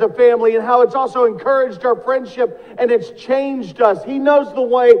together as a family and how it's also encouraged our friendship and it's changed us. He knows the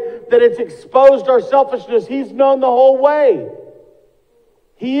way that it's exposed our selfishness. He's known the whole way.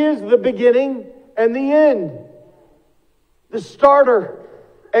 He is the beginning and the end, the starter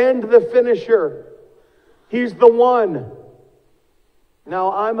and the finisher. He's the one.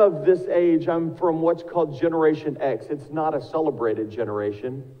 Now, I'm of this age. I'm from what's called Generation X. It's not a celebrated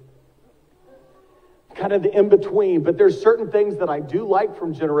generation. Kind of the in-between. But there's certain things that I do like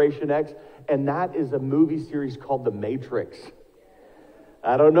from Generation X, and that is a movie series called The Matrix.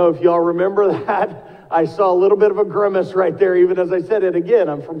 I don't know if y'all remember that. I saw a little bit of a grimace right there, even as I said it again.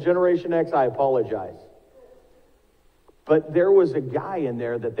 I'm from Generation X. I apologize. But there was a guy in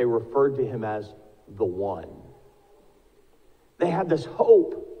there that they referred to him as the one. They had this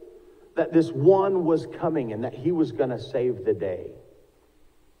hope that this one was coming and that he was going to save the day.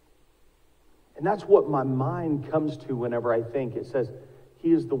 And that's what my mind comes to whenever I think. It says,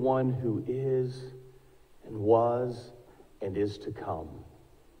 He is the one who is and was and is to come.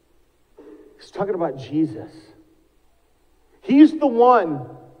 He's talking about Jesus. He's the one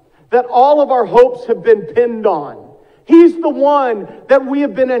that all of our hopes have been pinned on. He's the one that we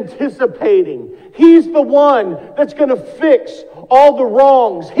have been anticipating. He's the one that's going to fix all the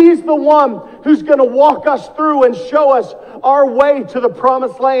wrongs. He's the one who's going to walk us through and show us our way to the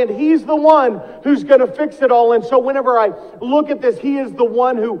promised land. He's the one who's going to fix it all. And so whenever I look at this, He is the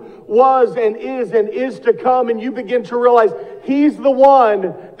one who was and is to come. And you begin to realize He's the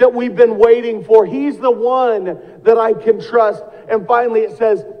one that we've been waiting for. He's the one that I can trust. And finally it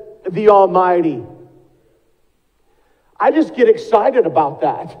says, the Almighty. I just get excited about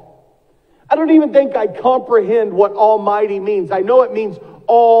that. I don't even think I comprehend what Almighty means. I know it means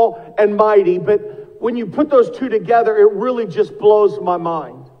all and mighty, but when you put those two together, it really just blows my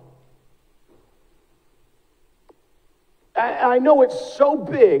mind. I know it's so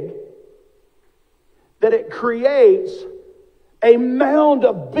big that it creates a mound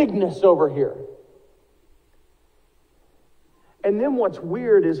of bigness over here. And then what's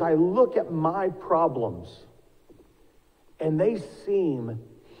weird is I look at my problems and they seem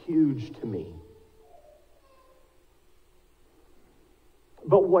huge to me.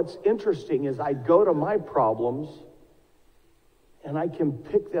 But what's interesting is I go to my problems and I can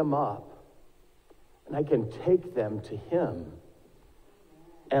pick them up and I can take them to Him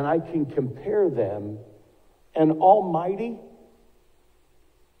and I can compare them And almighty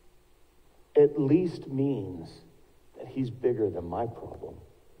at least means that he's bigger than my problem.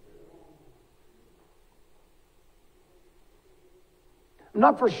 I'm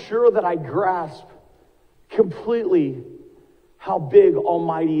not for sure that I grasp completely how big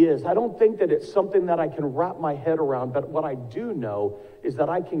Almighty is. I don't think that it's something that I can wrap my head around, but what I do know is that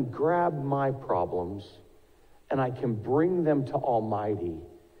I can grab my problems and I can bring them to Almighty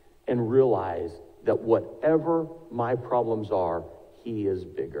and realize that whatever my problems are, he is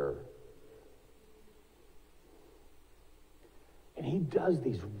bigger. And he does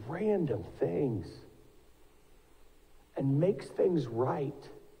these random things and makes things right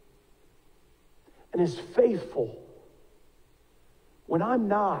and is faithful when I'm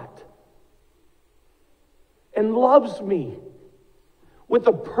not, and loves me with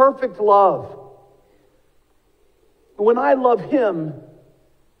a perfect love. When I love him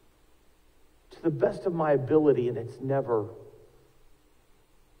to the best of my ability, and it's never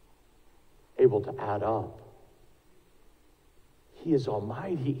able to add up. He is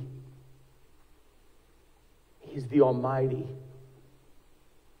almighty. He's the Almighty.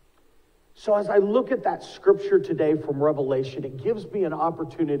 So as I look at that scripture today from Revelation, it gives me an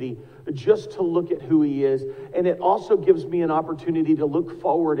opportunity just to look at who he is. And it also gives me an opportunity to look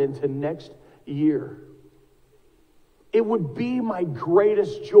forward into next year. It would be my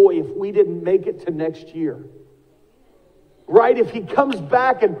greatest joy if we didn't make it to next year. Right? If he comes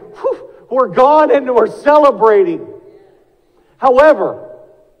back and we're gone and we're celebrating. However,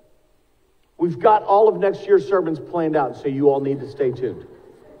 we've got all of next year's sermons planned out, so you all need to stay tuned.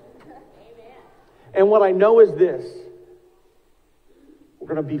 And what I know is this: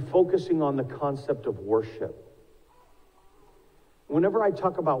 we're going to be focusing on the concept of worship. Whenever I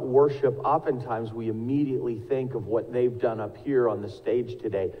talk about worship, oftentimes we immediately think of what they've done up here on the stage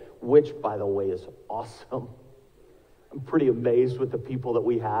today, which, by the way, is awesome. I'm pretty amazed with the people that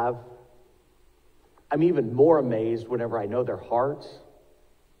we have. I'm even more amazed whenever I know their hearts,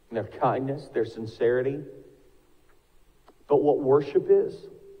 their kindness, their sincerity. But what worship is,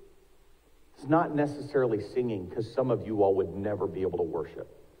 it's not necessarily singing, because some of you all would never be able to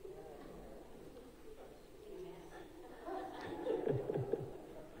worship.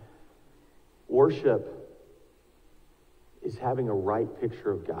 Worship is having a right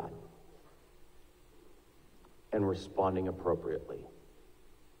picture of God and responding appropriately.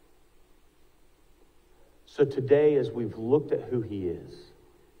 So today, as we've looked at who he is,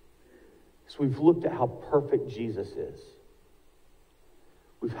 as we've looked at how perfect Jesus is,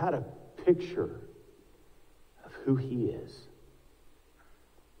 we've had a picture of who he is.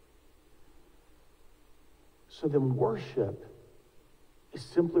 So then worship is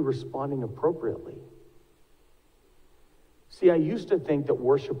simply responding appropriately. See, I used to think that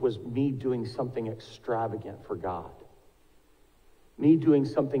worship was me doing something extravagant for God, me doing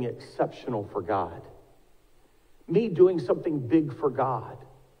something exceptional for God, me doing something big for God,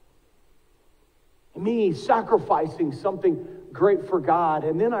 me sacrificing something great for God.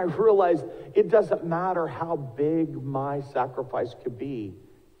 And then I realized it doesn't matter how big my sacrifice could be,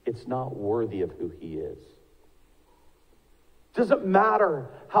 it's not worthy of who he is. It doesn't matter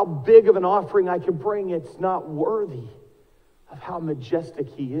how big of an offering I can bring, it's not worthy of how majestic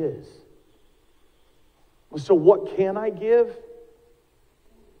he is. So what can I give?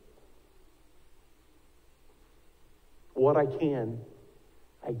 What I can,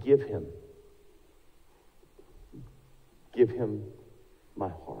 I give him. Give him my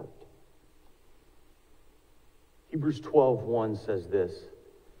heart. Hebrews 12:1 says this: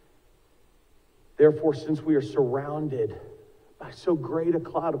 Therefore, since we are surrounded by so great a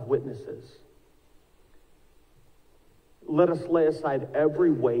cloud of witnesses, let us lay aside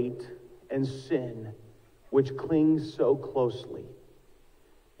every weight and sin which clings so closely,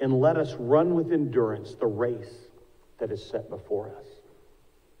 and let us run with endurance the race that is set before us.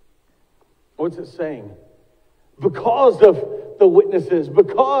 What's it saying? Because of the witnesses,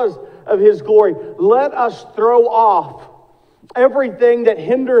 because of his glory, let us throw off everything that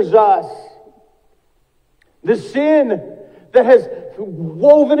hinders us. The sin that has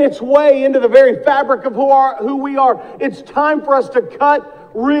woven its way into the very fabric of who we are. It's time for us to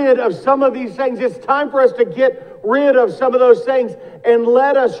cut rid of some of these things. It's time for us to get rid of some of those things, and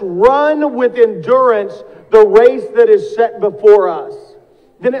let us run with endurance the race that is set before us.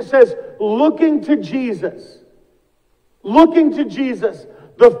 Then it says, looking to Jesus. Looking to Jesus,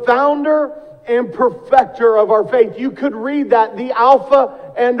 the founder and perfecter of our faith. You could read that, the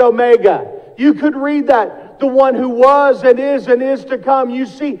Alpha and Omega. You could read that, the one who was and is to come. You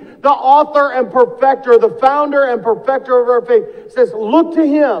see, the author and perfecter, the founder and perfecter of our faith says, look to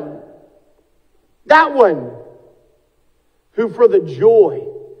him. That one. who for the joy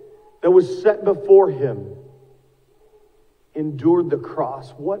that was set before him endured the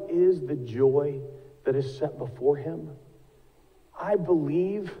cross. What is the joy that is set before him? I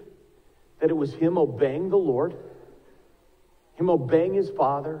believe that it was him obeying the Lord, him obeying his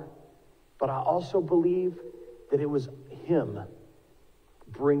Father, but I also believe that it was him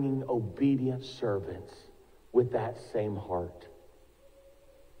bringing obedient servants with that same heart.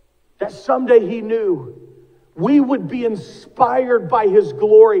 That someday he knew we would be inspired by his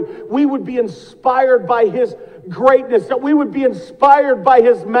glory. We would be inspired by his greatness, that we would be inspired by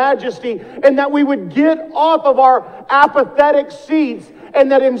his majesty, and that we would get off of our apathetic seats,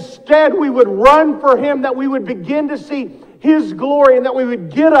 and that instead we would run for him, that we would begin to see his glory, and that we would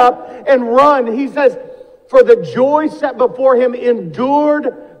get up and run. He says, for the joy set before him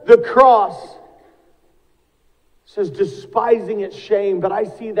endured the cross. It says despising its shame, but I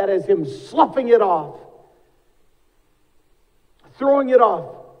see that as him sloughing it off, throwing it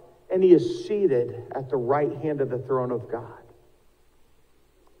off, and he is seated at the right hand of the throne of God.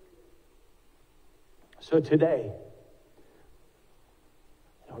 So today,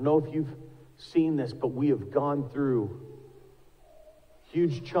 I don't know if you've seen this, but we have gone through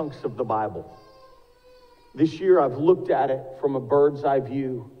huge chunks of the Bible. This year I've looked at it from a bird's eye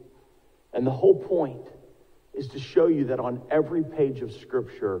view, and the whole point is to show you that on every page of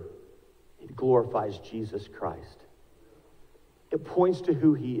Scripture, it glorifies Jesus Christ. It points to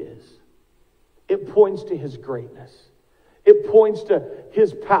who he is. It points to his greatness. It points to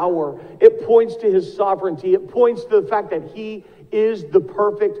his power. It points to his sovereignty. It points to the fact that he is the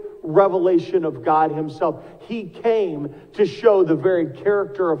perfect revelation of God himself. He came to show the very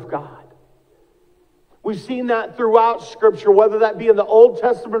character of God. We've seen that throughout Scripture, whether that be in the Old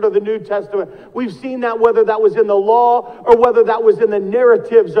Testament or the New Testament. We've seen that whether that was in the law or whether that was in the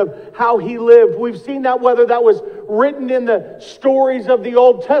narratives of how he lived. We've seen that whether that was written in the stories of the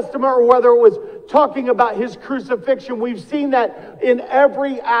Old Testament or whether it was talking about his crucifixion. We've seen that in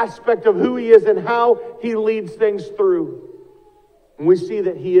every aspect of who he is and how he leads things through. And we see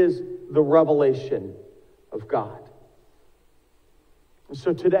that he is the revelation of God. And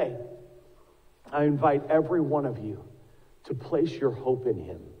so today, I invite every one of you to place your hope in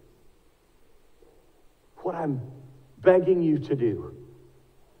him. What I'm begging you to do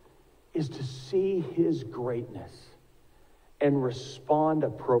is to see his greatness and respond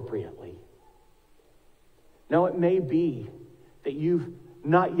appropriately. Now, it may be that you've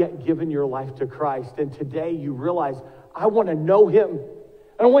not yet given your life to Christ, and today you realize, I want to know him.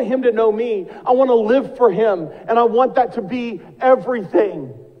 I don't want him to know me. I want to live for him, and I want that to be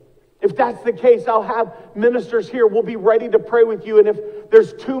everything. If that's the case, I'll have ministers here. We'll be ready to pray with you. And if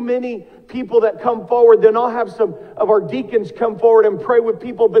there's too many people that come forward, then I'll have some of our deacons come forward and pray with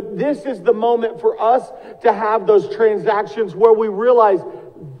people. But this is the moment for us to have those transactions where we realize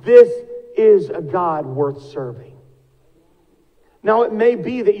this is a God worth serving. Now, it may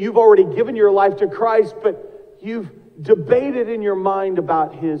be that you've already given your life to Christ, but you've debated in your mind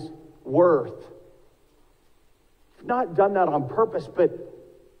about his worth. You've not done that on purpose, but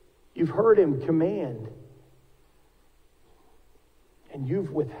you've heard him command, and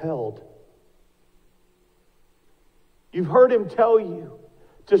you've withheld. You've heard him tell you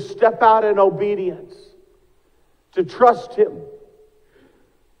to step out in obedience, to trust him.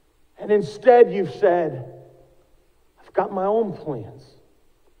 And instead you've said, I've got my own plans.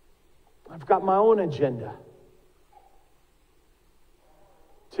 I've got my own agenda.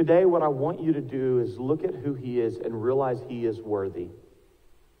 Today, what I want you to do is look at who he is and realize he is worthy.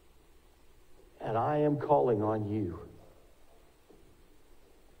 And I am calling on you.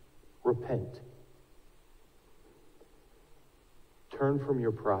 Repent. Turn from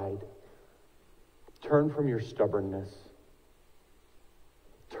your pride. Turn from your stubbornness.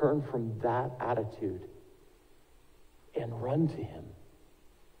 Turn from that attitude and run to him.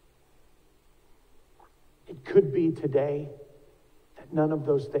 It could be today that none of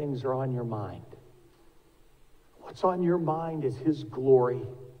those things are on your mind. What's on your mind is his glory.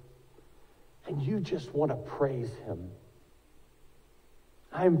 And you just want to praise him.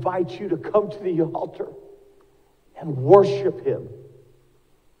 I invite you to come to the altar and worship him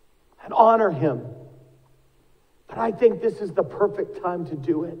and honor him. But I think this is the perfect time to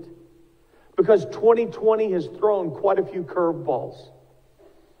do it, because 2020 has thrown quite a few curveballs.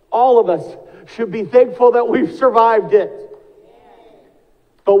 All of us should be thankful that we've survived it.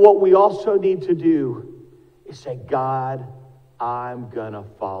 But what we also need to do is say, God, I'm going to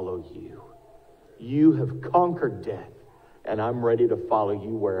follow you. You have conquered death, and I'm ready to follow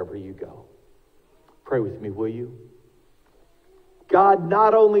you wherever you go. Pray with me, will you? God,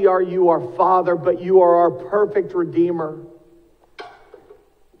 not only are you our Father, but you are our perfect Redeemer.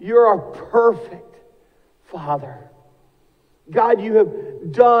 You're our perfect Father. God, you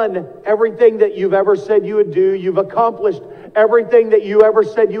have done everything that you've ever said you would do. You've accomplished everything that you ever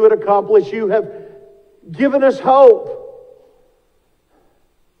said you would accomplish. You have given us hope.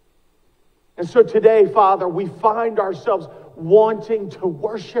 And so today, Father, we find ourselves wanting to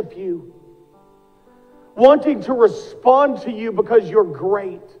worship you, wanting to respond to you because you're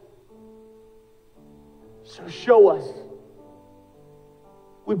great. So show us.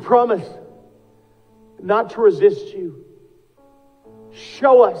 We promise not to resist you.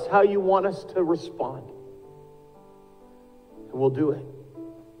 Show us how you want us to respond. And we'll do it.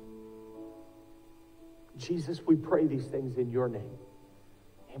 Jesus, we pray these things in your name.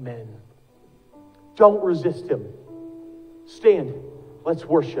 Amen. Don't resist him. Stand. Let's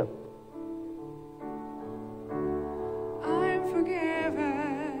worship. I'm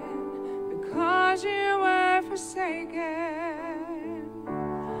forgiven because you were forsaken.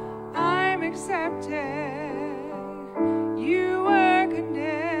 I'm accepted. You were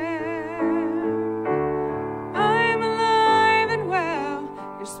condemned. I'm alive and well.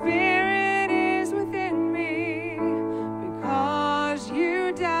 Your spirit is within me because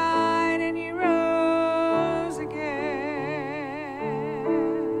you died and you rose again.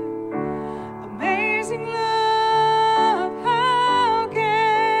 Amazing love, how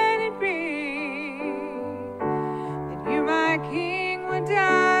can it be that you, my King, would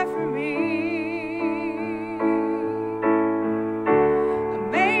die for me?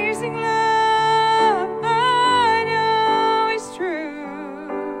 Amazing love, I know it's true,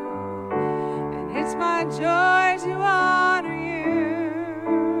 and it's my joy to honor you.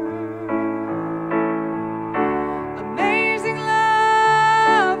 Amazing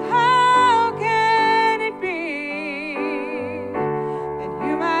love, how can it be that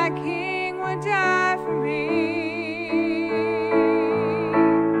you, my King, would die for me?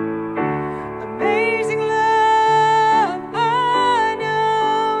 Amazing love, I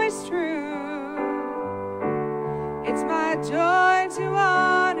know it's true. It's my joy to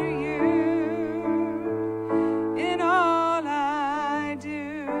honor you in all I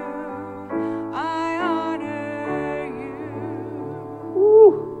do. I honor you.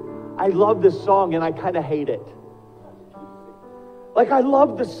 Woo. I love this song and I kind of hate it. Like, I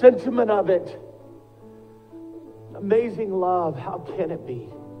love the sentiment of it. Amazing love, how can it be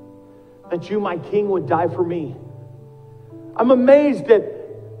that you, my King, would die for me? I'm amazed at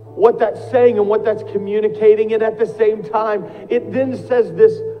what that's saying and what that's communicating. And at the same time, it then says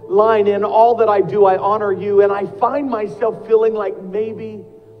this line, in all that I do, I honor you. And I find myself feeling like maybe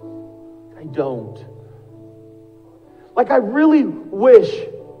I don't. Like, I really wish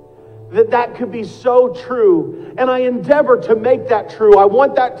that that could be so true. And I endeavor to make that true. I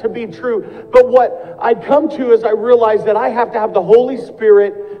want that to be true. But what I come to is I realize that I have to have the Holy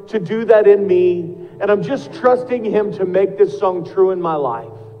Spirit to do that in me. And I'm just trusting him to make this song true in my life.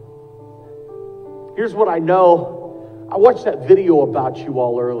 Here's what I know. I watched that video about you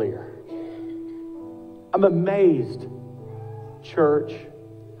all earlier. I'm amazed, church,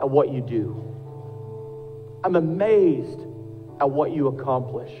 at what you do. I'm amazed at what you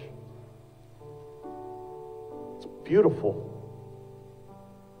accomplish. It's beautiful.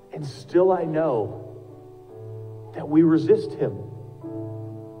 And still I know that we resist him.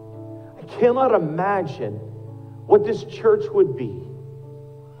 I cannot imagine what this church would be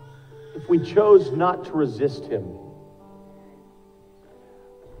if we chose not to resist him.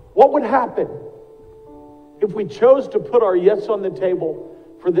 What would happen if we chose to put our yes on the table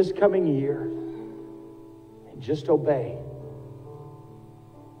for this coming year and just obey?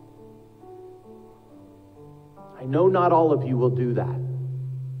 I know not all of you will do that.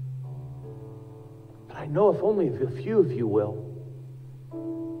 But I know if only a few of you will,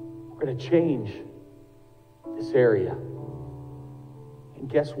 we're going to change this area. And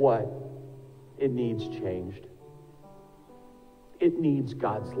guess what? It needs changed. It needs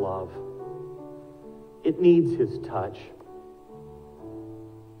God's love. It needs his touch.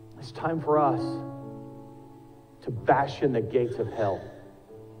 It's time for us to bash in the gates of hell.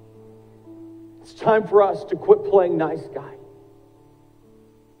 It's time for us to quit playing nice guy.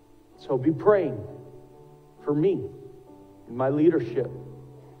 So be praying for me and my leadership.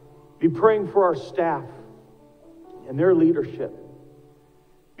 Be praying for our staff and their leadership.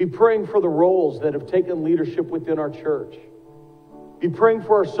 Be praying for the roles that have taken leadership within our church. Be praying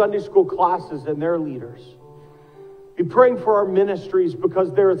for our Sunday school classes and their leaders. Be praying for our ministries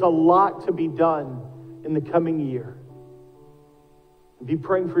because there is a lot to be done in the coming year. And be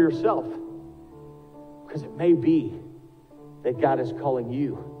praying for yourself because it may be that God is calling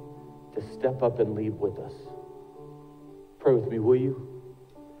you to step up and lead with us. Pray with me, will you?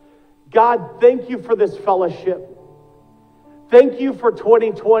 God, thank you for this fellowship. Thank you for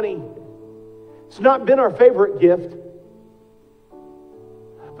 2020. It's not been our favorite gift,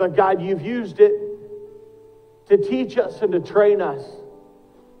 but God, you've used it to teach us and to train us,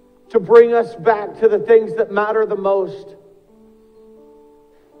 to bring us back to the things that matter the most,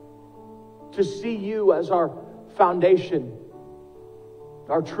 to see you as our foundation,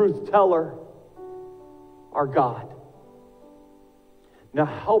 our truth teller, our God. Now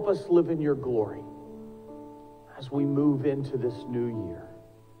help us live in your glory as we move into this new year.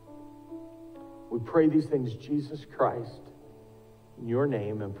 We pray these things, Jesus Christ, in your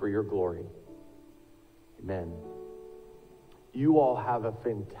name and for your glory. Amen. You all have a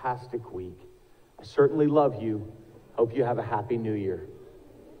fantastic week. I certainly love you. Hope you have a happy new year.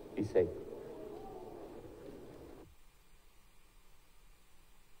 Be safe.